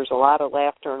else. There's a lot of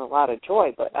laughter and a lot of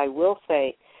joy, but I will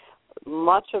say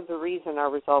much of the reason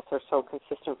our results are so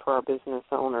consistent for our business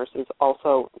owners is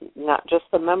also not just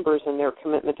the members and their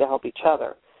commitment to help each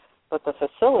other, but the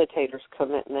facilitators'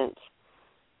 commitment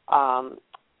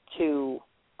to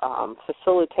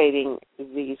facilitating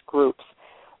these groups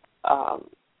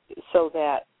so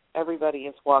that everybody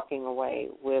is walking away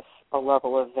with a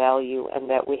level of value and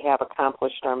that we have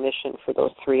accomplished our mission for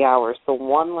those 3 hours. The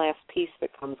one last piece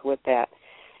that comes with that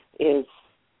is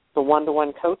the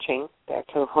one-to-one coaching, back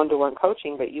to one-to-one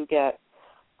coaching, but you get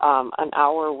an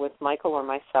hour with Michael or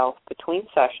myself between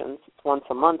sessions. It's once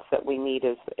a month that we meet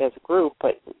as a group,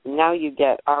 but now you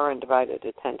get our undivided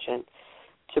attention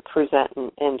to present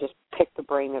and just pick the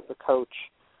brain of the coach.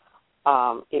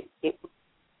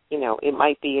 It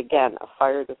might be, again, a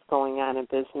fire that's going on in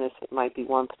business. It might be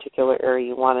one particular area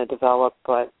you want to develop,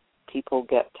 but people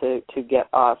get to get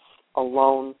us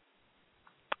alone.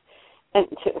 And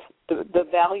the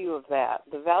value of that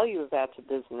to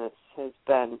business has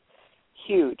been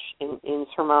huge in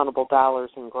insurmountable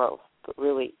dollars in growth. But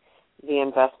really, the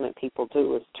investment people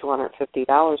do is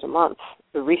 $250 a month.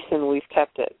 The reason we've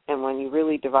kept it, and when you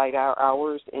really divide our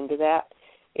hours into that,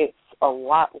 it's a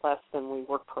lot less than we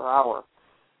work per hour.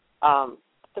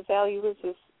 The value is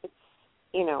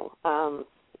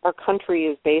our country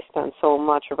is based on so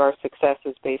much of our success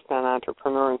is based on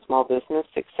entrepreneur and small business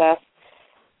success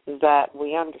that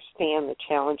we understand the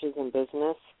challenges in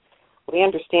business. We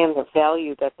understand the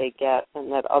value that they get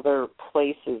and that other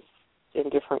places in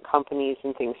different companies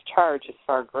and things charge is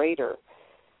far greater,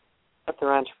 but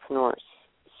they're entrepreneurs.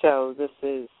 So this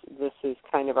is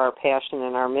kind of our passion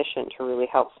and our mission to really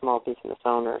help small business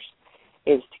owners,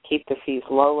 is to keep the fees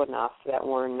low enough that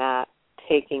we're not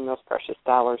taking those precious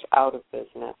dollars out of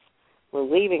business. We're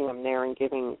leaving them there and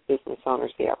giving business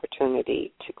owners the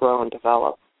opportunity to grow and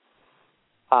develop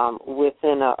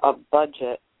within a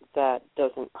budget that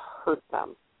doesn't hurt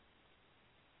them.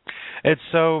 It's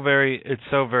so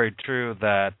very true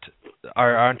that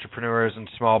our entrepreneurs and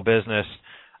small business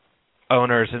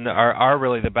owners are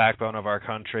really the backbone of our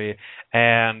country.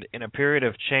 And in a period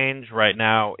of change right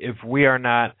now, if we are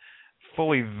not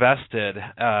fully vested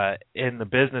in the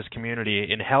business community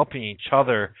in helping each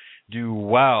other do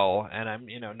well, and I'm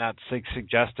not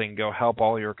suggesting go help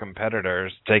all your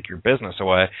competitors take your business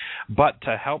away, but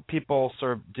to help people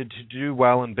to do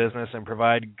well in business and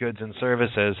provide goods and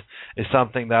services is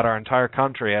something that our entire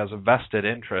country has a vested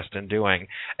interest in doing.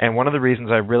 And one of the reasons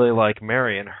I really like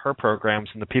Mary and her programs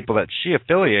and the people that she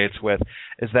affiliates with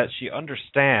is that she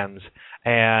understands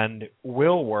and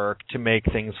will work to make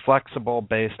things flexible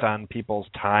based on people's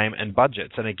time and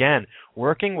budgets. And again,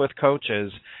 working with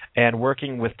coaches and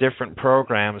working with different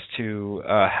programs to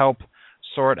help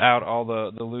sort out all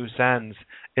the loose ends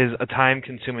is a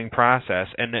time-consuming process.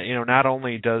 And not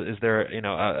only is there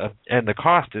and the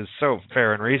cost is so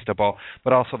fair and reasonable,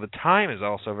 but also the time is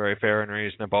also very fair and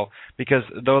reasonable, because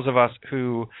those of us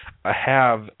who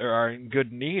are in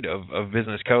good need of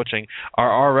business coaching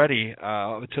are already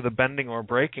to the bending or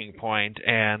breaking point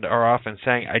and are often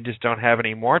saying, I just don't have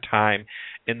any more time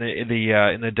in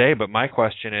the day. But my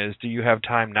question is, do you have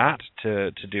time not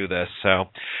to do this? So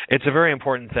it's a very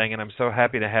important thing, and I'm so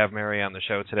happy to have Mary on the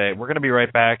show today. We're going to be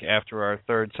right back after our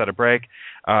third set of break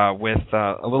with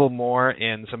a little more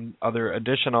and some other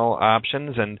additional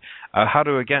options and how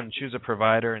to, again, choose a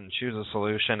provider and choose a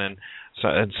solution and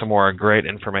some more great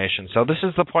information. So this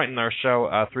is the point in our show,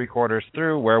 3/4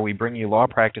 through, where we bring you law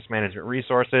practice management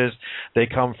resources. They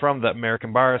come from the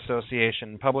American Bar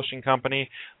Association Publishing Company,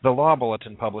 the Law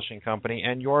Bulletin Publishing Company,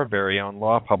 and your very own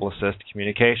Law Publicist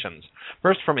Communications.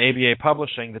 First, from ABA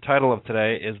Publishing, the title of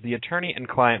today is The Attorney and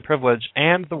Client Privilege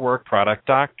and the Work Product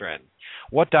Doctrine.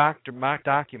 What mock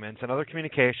documents and other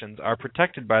communications are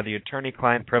protected by the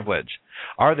attorney-client privilege?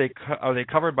 Are they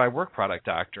covered by work product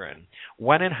doctrine?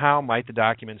 When and how might the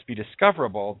documents be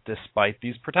discoverable despite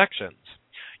these protections?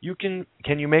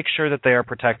 Can you make sure that they are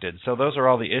protected? So those are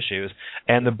all the issues,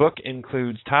 and the book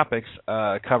includes topics.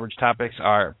 Coverage topics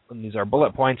and these are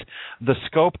bullet points: the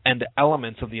scope and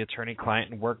elements of the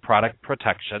attorney-client and work product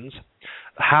protections,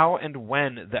 how and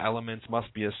when the elements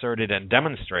must be asserted and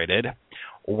demonstrated,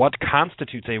 what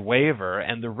constitutes a waiver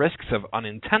and the risks of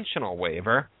unintentional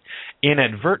waiver,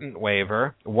 inadvertent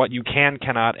waiver, what you can,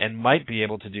 cannot, and might be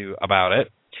able to do about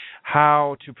it,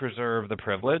 how to preserve the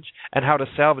privilege, and how to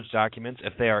salvage documents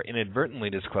if they are inadvertently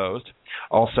disclosed.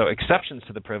 Also, exceptions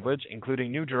to the privilege,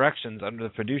 including new directions under the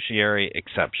fiduciary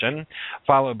exception,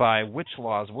 followed by which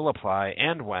laws will apply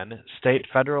and when, state,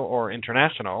 federal, or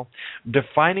international,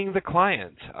 defining the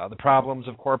client, the problems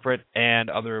of corporate and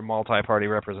other multi-party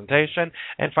representation,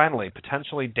 and finally,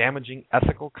 potentially damaging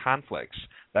ethical conflicts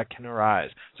that can arise.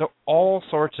 So all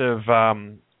sorts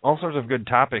of good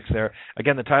topics there.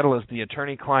 Again, the title is The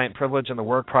Attorney-Client Privilege and the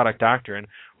Work Product Doctrine.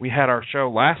 We had our show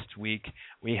last week.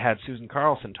 We had Susan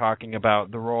Carlson talking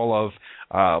about the role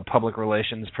of public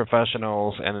relations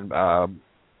professionals and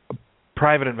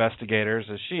private investigators,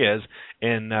 as she is,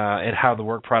 in how the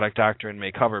work product doctrine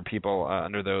may cover people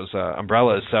under those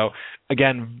umbrellas. So,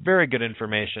 again, very good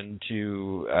information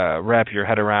to wrap your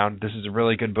head around. This is a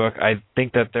really good book. I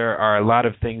think that there are a lot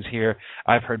of things here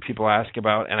I've heard people ask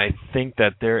about, and I think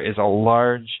that there is a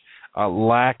large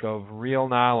lack of real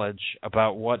knowledge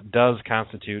about what does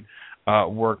constitute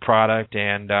work product,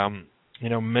 and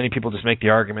many people just make the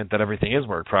argument that everything is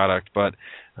work product, but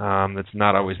that's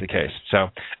not always the case. So,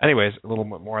 anyways, a little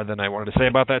bit more than I wanted to say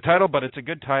about that title, but it's a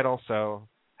good title, so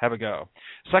have a go.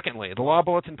 Secondly, the Law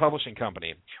Bulletin Publishing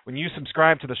Company. When you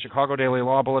subscribe to the Chicago Daily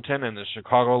Law Bulletin and the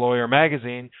Chicago Lawyer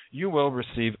Magazine, you will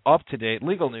receive up-to-date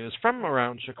legal news from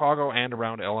around Chicago and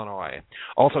around Illinois.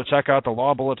 Also, check out the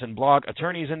Law Bulletin blog,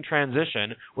 Attorneys in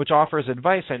Transition, which offers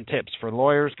advice and tips for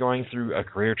lawyers going through a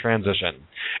career transition.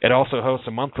 It also hosts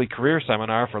a monthly career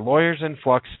seminar for lawyers in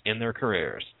flux in their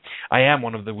careers. I am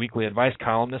one of the weekly advice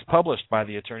columnists published by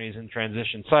the Attorneys in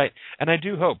Transition site, and I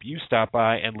do hope you stop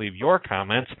by and leave your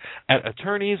comments at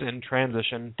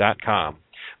attorneysintransition.com.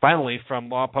 Finally, from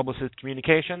Law Publicist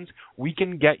Communications, we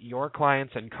can get your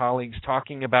clients and colleagues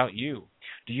talking about you.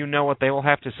 Do you know what they will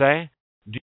have to say?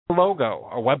 Do you have a logo,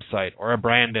 a website, or a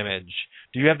brand image?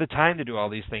 Do you have the time to do all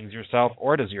these things yourself,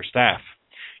 or does your staff?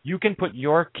 You can put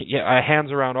your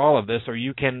hands around all of this, or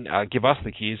you can give us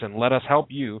the keys and let us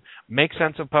help you make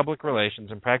sense of public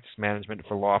relations and practice management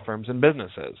for law firms and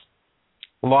businesses.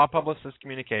 Law Publicist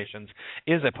Communications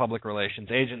is a public relations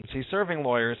agency serving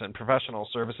lawyers and professional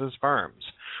services firms.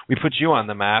 We put you on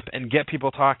the map and get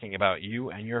people talking about you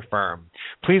and your firm.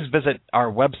 Please visit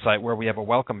our website where we have a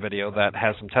welcome video that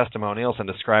has some testimonials and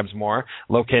describes more,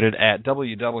 located at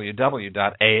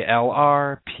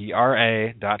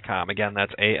www.alrpra.com. Again,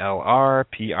 that's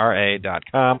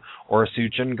alrpra.com, or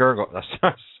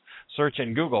search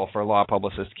in Google for Law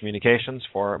Publicist Communications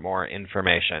for more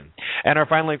information. And our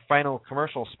final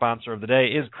commercial sponsor of the day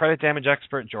is credit damage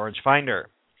expert George Finder.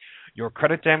 Your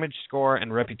credit damage score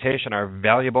and reputation are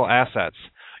valuable assets.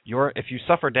 If you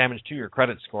suffer damage to your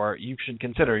credit score, you should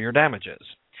consider your damages.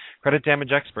 Credit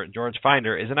damage expert George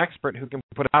Finder is an expert who can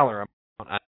put a dollar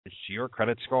amount on your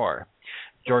credit score.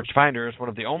 George Finder is one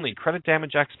of the only credit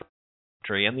damage experts,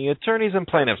 and the attorneys and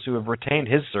plaintiffs who have retained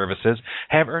his services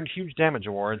have earned huge damage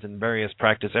awards in various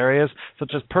practice areas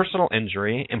such as personal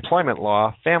injury, employment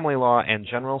law, family law, and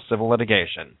general civil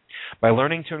litigation. By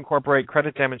learning to incorporate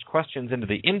credit damage questions into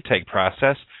the intake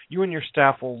process, you and your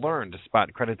staff will learn to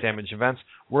spot credit damage events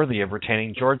worthy of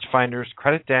retaining George Finder's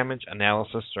credit damage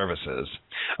analysis services.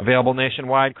 Available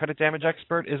nationwide, Credit Damage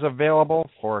Expert is available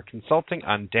for consulting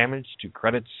on damage to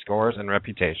credit scores and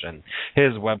reputation.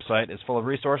 His website is full of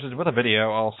resources with a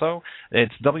video also.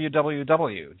 It's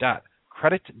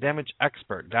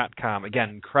www.creditdamageexpert.com.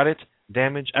 Again,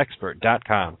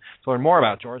 creditdamageexpert.com to learn more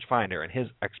about George Finder and his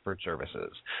expert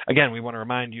services. Again, we want to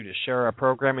remind you to share our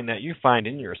programming that you find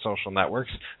in your social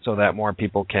networks so that more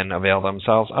people can avail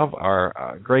themselves of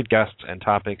our great guests and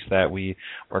topics that we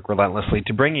work relentlessly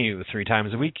to bring you 3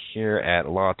 times a week here at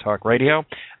Law Talk Radio.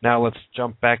 Now let's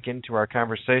jump back into our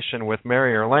conversation with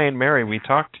Mary Erlain. Mary, we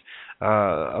talked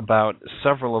about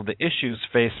several of the issues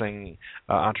facing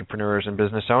entrepreneurs and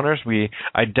business owners. We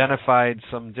identified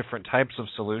some different types of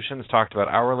solutions, talked about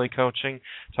hourly coaching,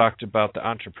 talked about the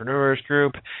entrepreneurs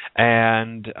group,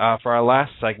 and for our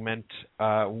last segment,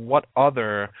 what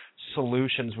other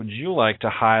solutions would you like to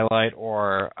highlight,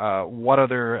 or what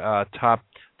other top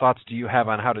thoughts do you have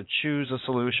on how to choose a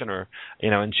solution, or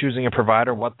in choosing a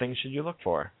provider, what things should you look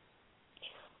for?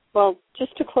 Well,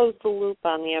 just to close the loop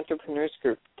on the entrepreneurs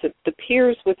group, the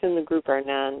peers within the group are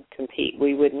non-compete.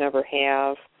 We would never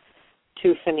have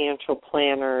 2 financial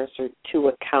planners or 2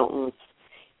 accountants.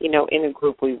 In a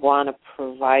group, we want to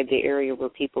provide the area where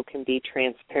people can be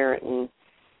transparent, and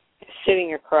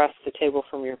sitting across the table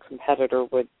from your competitor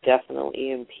would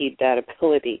definitely impede that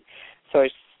ability. So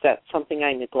that's something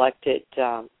I neglected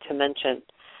to mention.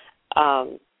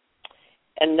 And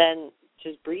then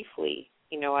just briefly,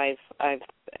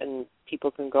 and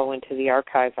people can go into the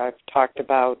archive, I've talked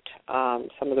about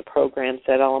some of the programs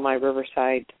that LMI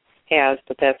Riverside has,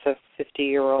 but that's a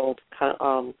 50-year-old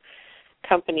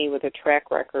company with a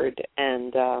track record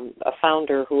and a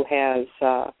founder who has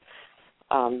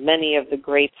many of the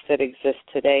greats that exist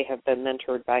today have been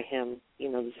mentored by him.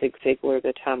 The Zig Ziglar,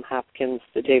 the Tom Hopkins,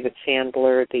 the David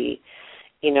Sandler,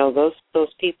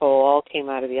 those people all came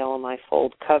out of the LMI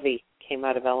fold. Covey came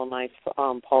out of LMI's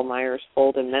Paul Myers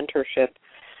fold and mentorship.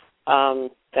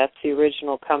 That's the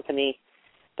original company,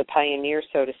 the pioneer,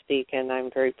 so to speak, and I'm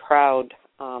very proud.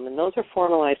 And those are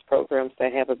formalized programs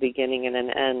that have a beginning and an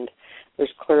end.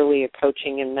 There's clearly a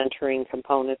coaching and mentoring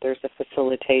component. There's a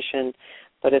facilitation,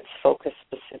 but it's focused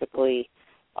specifically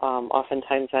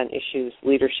oftentimes on issues,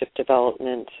 leadership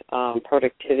development,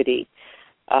 productivity,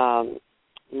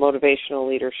 motivational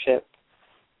leadership,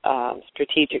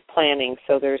 strategic planning.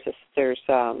 So there's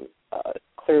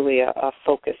clearly a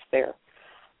focus there.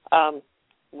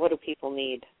 What do people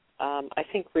need? I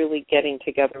think really getting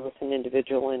together with an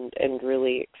individual and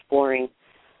really exploring.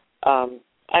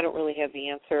 I don't really have the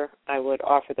answer. I would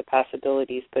offer the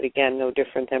possibilities, but again, no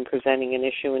different than presenting an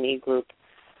issue in e-group.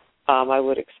 I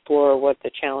would explore what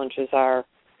the challenges are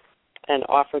and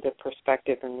offer the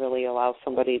perspective and really allow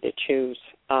somebody to choose.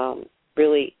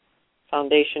 Really,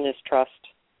 foundation is trust.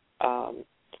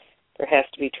 There has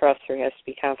to be trust. There has to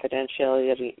be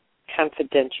confidentiality,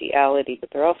 but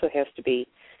there also has to be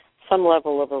some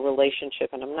level of a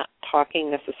relationship. And I'm not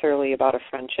talking necessarily about a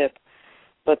friendship,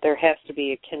 but there has to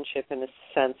be a kinship in a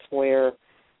sense where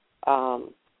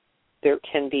there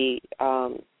can be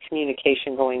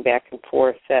communication going back and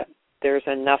forth, that there's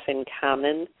enough in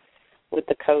common with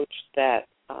the coach that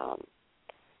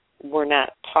we're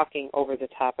not talking over the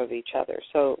top of each other.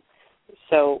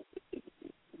 So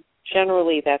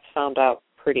generally that's found out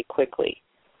pretty quickly.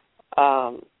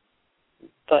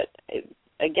 But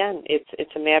again,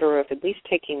 it's a matter of at least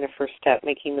taking the first step,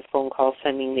 making the phone call,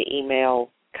 sending the email,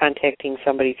 contacting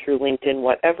somebody through LinkedIn,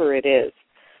 whatever it is,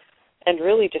 and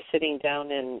really just sitting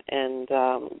down and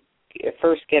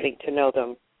first getting to know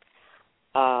them,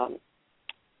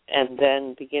 and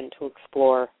then begin to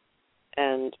explore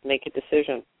and make a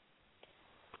decision.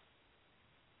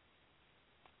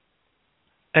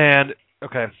 And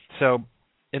okay, so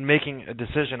in making a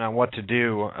decision on what to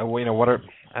do, what are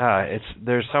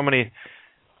there's so many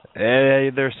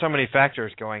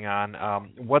factors going on.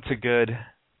 What's a good?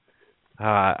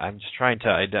 I'm just trying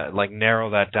to narrow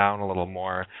that down a little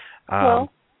more. Well,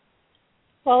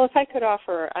 if I could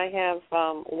offer, I have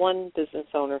one business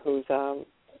owner who's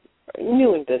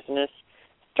new in business.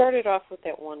 Started off with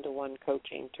that one-to-one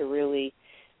coaching to really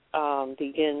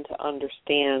begin to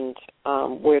understand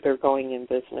where they're going in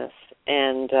business,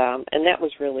 and that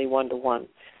was really one-to-one.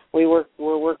 We're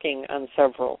working on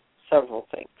several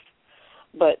things,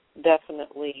 but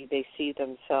definitely they see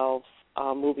themselves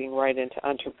moving right into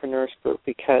Entrepreneurs Group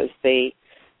because they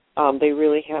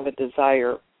really have a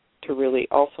desire to really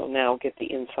also now get the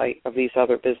insight of these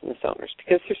other business owners,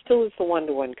 because there still is the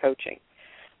one-to-one coaching,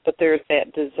 but there's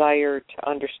that desire to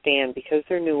understand because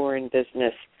they're newer in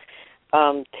business.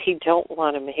 They don't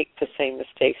want to make the same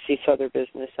mistakes these other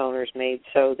business owners made,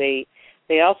 so they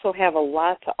also have a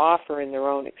lot to offer in their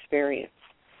own experience.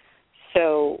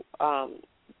 So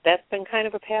that's been kind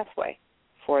of a pathway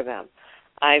for them.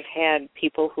 I've had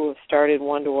people who have started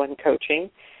one-to-one coaching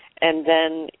and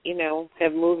then,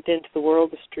 have moved into the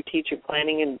world of strategic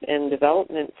planning and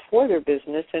development for their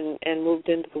business and moved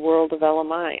into the world of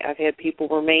LMI. I've had people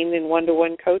remain in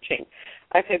one-to-one coaching.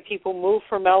 I've had people move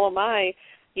from LMI,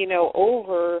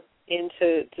 over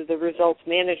into the results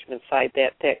management side,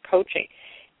 that coaching.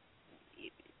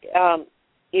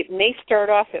 It may start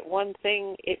off at one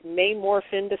thing. It may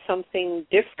morph into something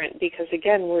different because,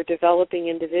 again, we're developing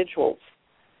individuals.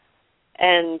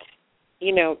 And,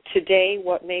 today,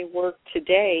 what may work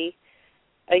today,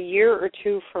 a year or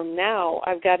two from now,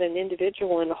 I've got an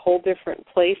individual in a whole different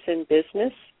place in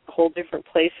business, a whole different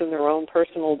place in their own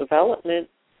personal development.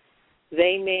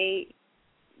 They may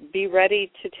be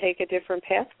ready to take a different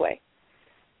pathway.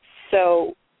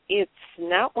 So it's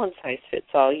not one size fits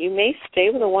all. You may stay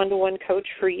with a one-to-one coach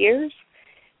for years.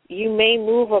 You may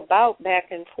move about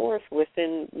back and forth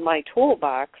within my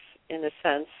toolbox, in a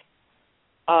sense,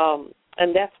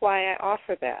 and that's why I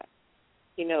offer that.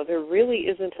 There really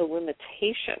isn't a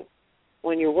limitation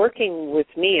when you're working with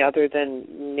me, other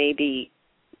than maybe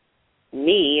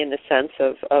me, in the sense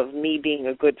of me being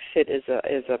a good fit as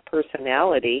a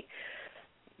personality.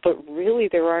 But really,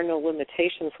 there are no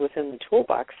limitations within the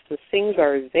toolbox. The things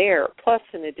are there, plus,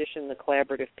 in addition, the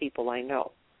collaborative people I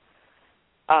know.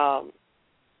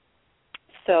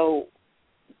 So,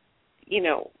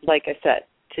 like I said,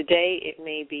 today it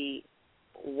may be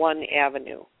one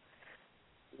avenue,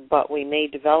 but we may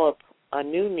develop a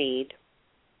new need.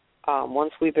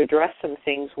 Once we've addressed some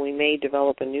things, we may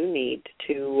develop a new need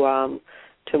to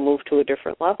move to a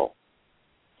different level.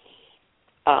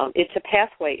 It's a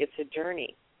pathway. It's a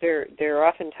journey. There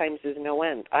oftentimes is no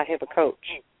end. I have a coach.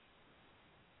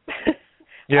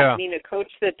 Yeah. I mean, a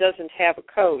coach that doesn't have a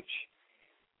coach,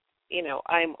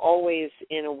 I'm always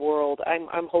in a world.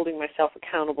 I'm holding myself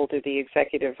accountable to the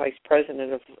executive vice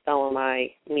president of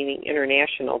LMI, meaning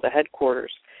international, the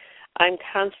headquarters. I'm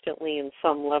constantly in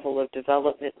some level of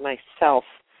development myself,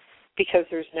 because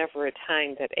there's never a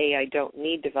time that, A, I don't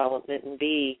need development, and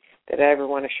B, that I ever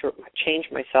want to change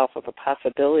myself of a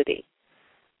possibility.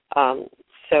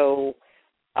 So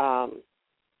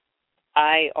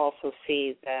I also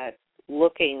see that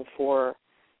looking for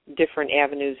different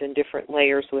avenues and different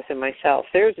layers within myself.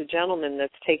 There's a gentleman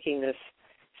that's taking this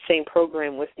same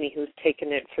program with me who's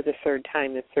taken it for the third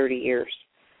time in 30 years.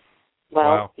 Well,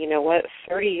 wow. You know what?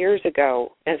 30 years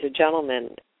ago, as a gentleman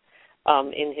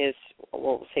in his,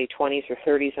 say 20s or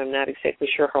 30s, I'm not exactly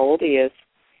sure how old he is,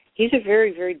 he's a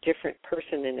very, very different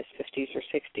person in his 50s or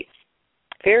 60s.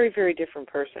 Very, very different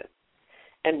person.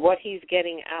 And what he's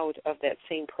getting out of that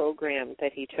same program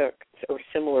that he took, or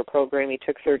similar program he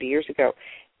took 30 years ago,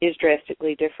 is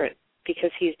drastically different,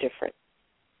 because he's different.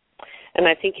 And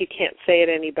I think you can't say it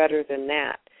any better than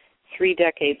that. 3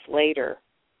 decades later,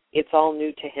 it's all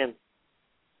new to him,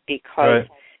 because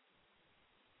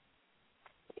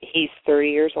he's 30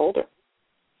 years older.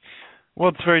 Well,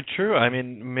 it's very true. I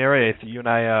mean, Mary, you and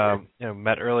I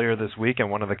met earlier this week, and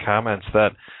one of the comments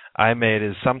that I made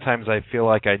is sometimes I feel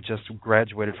like I just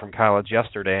graduated from college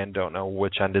yesterday and don't know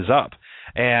which end is up.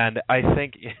 And I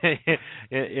think,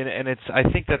 I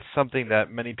think that's something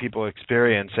that many people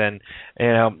experience. And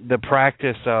the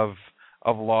practice of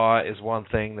law is one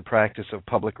thing, the practice of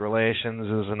public relations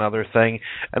is another thing,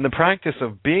 and the practice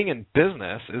of being in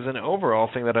business is an overall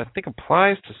thing that I think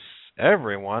applies to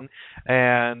everyone.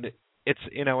 And it's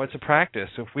a practice.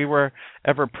 If we were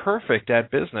ever perfect at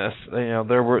business,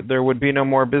 there would be no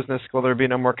more business school, there would be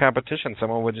no more competition.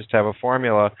 Someone would just have a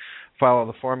formula, follow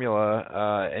the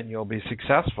formula, and you'll be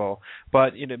successful.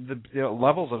 But the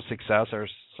levels of success are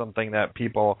something that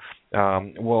people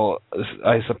will,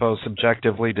 I suppose,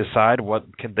 subjectively decide what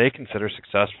they consider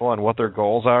successful and what their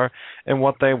goals are and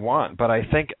what they want. But I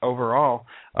think overall,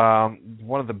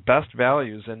 one of the best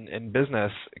values in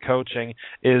business coaching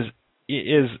is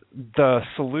the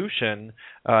solution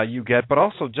you get, but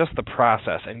also just the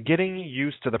process and getting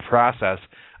used to the process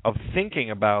of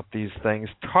thinking about these things,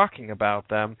 talking about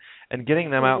them, and getting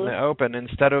them out in the open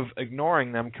instead of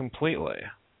ignoring them completely.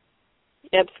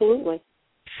 Absolutely.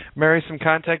 Mary, some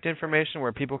contact information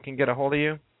where people can get a hold of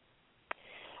you?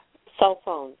 Cell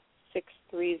phone,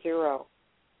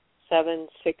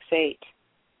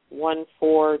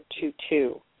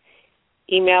 630-768-1422.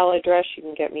 Email address, you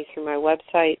can get me through my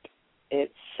website.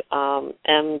 It's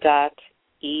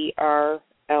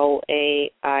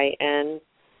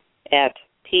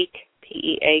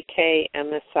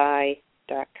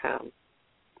m.erlain@peakmsi.com.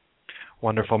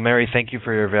 Wonderful. Mary, thank you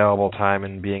for your available time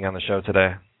and being on the show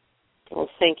today. Well,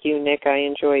 thank you, Nick. I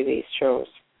enjoy these shows.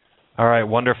 All right,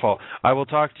 wonderful. I will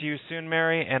talk to you soon,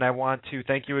 Mary, and I want to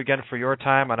thank you again for your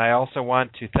time, and I also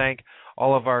want to thank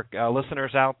all of our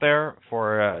listeners out there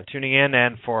for tuning in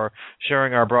and for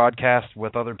sharing our broadcast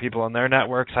with other people in their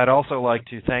networks. I'd also like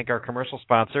to thank our commercial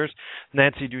sponsors,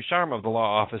 Nancy Ducharme of the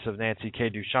Law Office of Nancy K.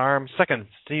 Ducharme, second,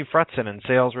 Steve Fretzen and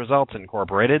Sales Results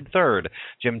Incorporated, third,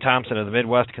 Jim Thompson of the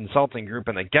Midwest Consulting Group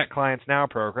and the Get Clients Now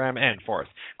program, and fourth,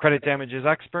 credit damages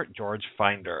expert George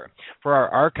Finder. For our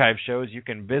archive shows, you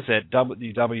can visit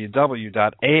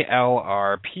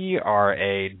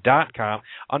www.alrpra.com.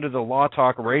 Under the Law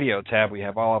Talk Radio tab, we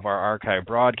have all of our archive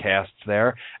broadcasts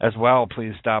there as well.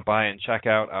 Please stop by and check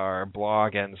out our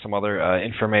blog and some other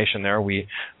information there. We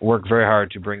work very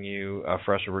hard to bring you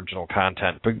fresh original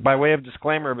content. But by way of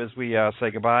disclaimer, as we say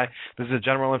goodbye, this is a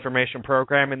general information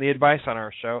program, and the advice on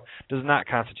our show does not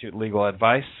constitute legal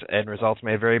advice, and results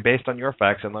may vary based on your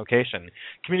facts and location.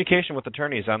 Communication with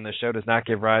attorneys on this show does not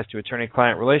give rise to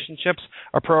attorney-client relationships.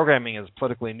 Our programming is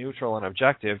politically neutral and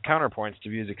objective. Counterpoints to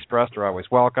views expressed are always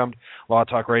welcomed. Law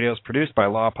Talk Radio is produced by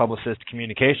Law Publicist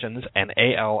Communications, an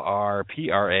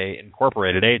ALRPRA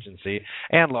Incorporated agency,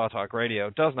 and Law Talk Radio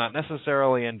does not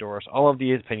necessarily endorse all of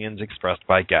the opinions expressed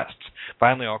by guests.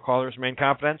 Finally, all callers remain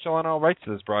confidential and all rights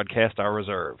to this broadcast are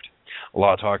reserved.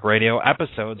 Law Talk Radio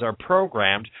episodes are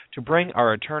programmed to bring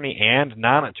our attorney and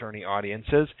non-attorney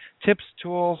audiences tips,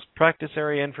 tools, practice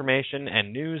area information,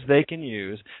 and news they can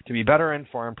use to be better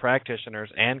informed practitioners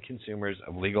and consumers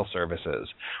of legal services.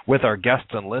 With our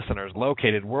guests and listeners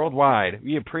located worldwide,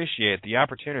 we appreciate the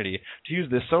opportunity to use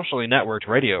this socially networked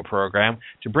radio program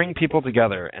to bring people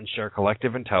together and share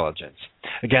collective intelligence.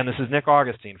 Again, this is Nick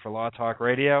Augustine for Law Talk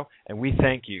Radio, and we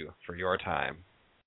thank you for your time.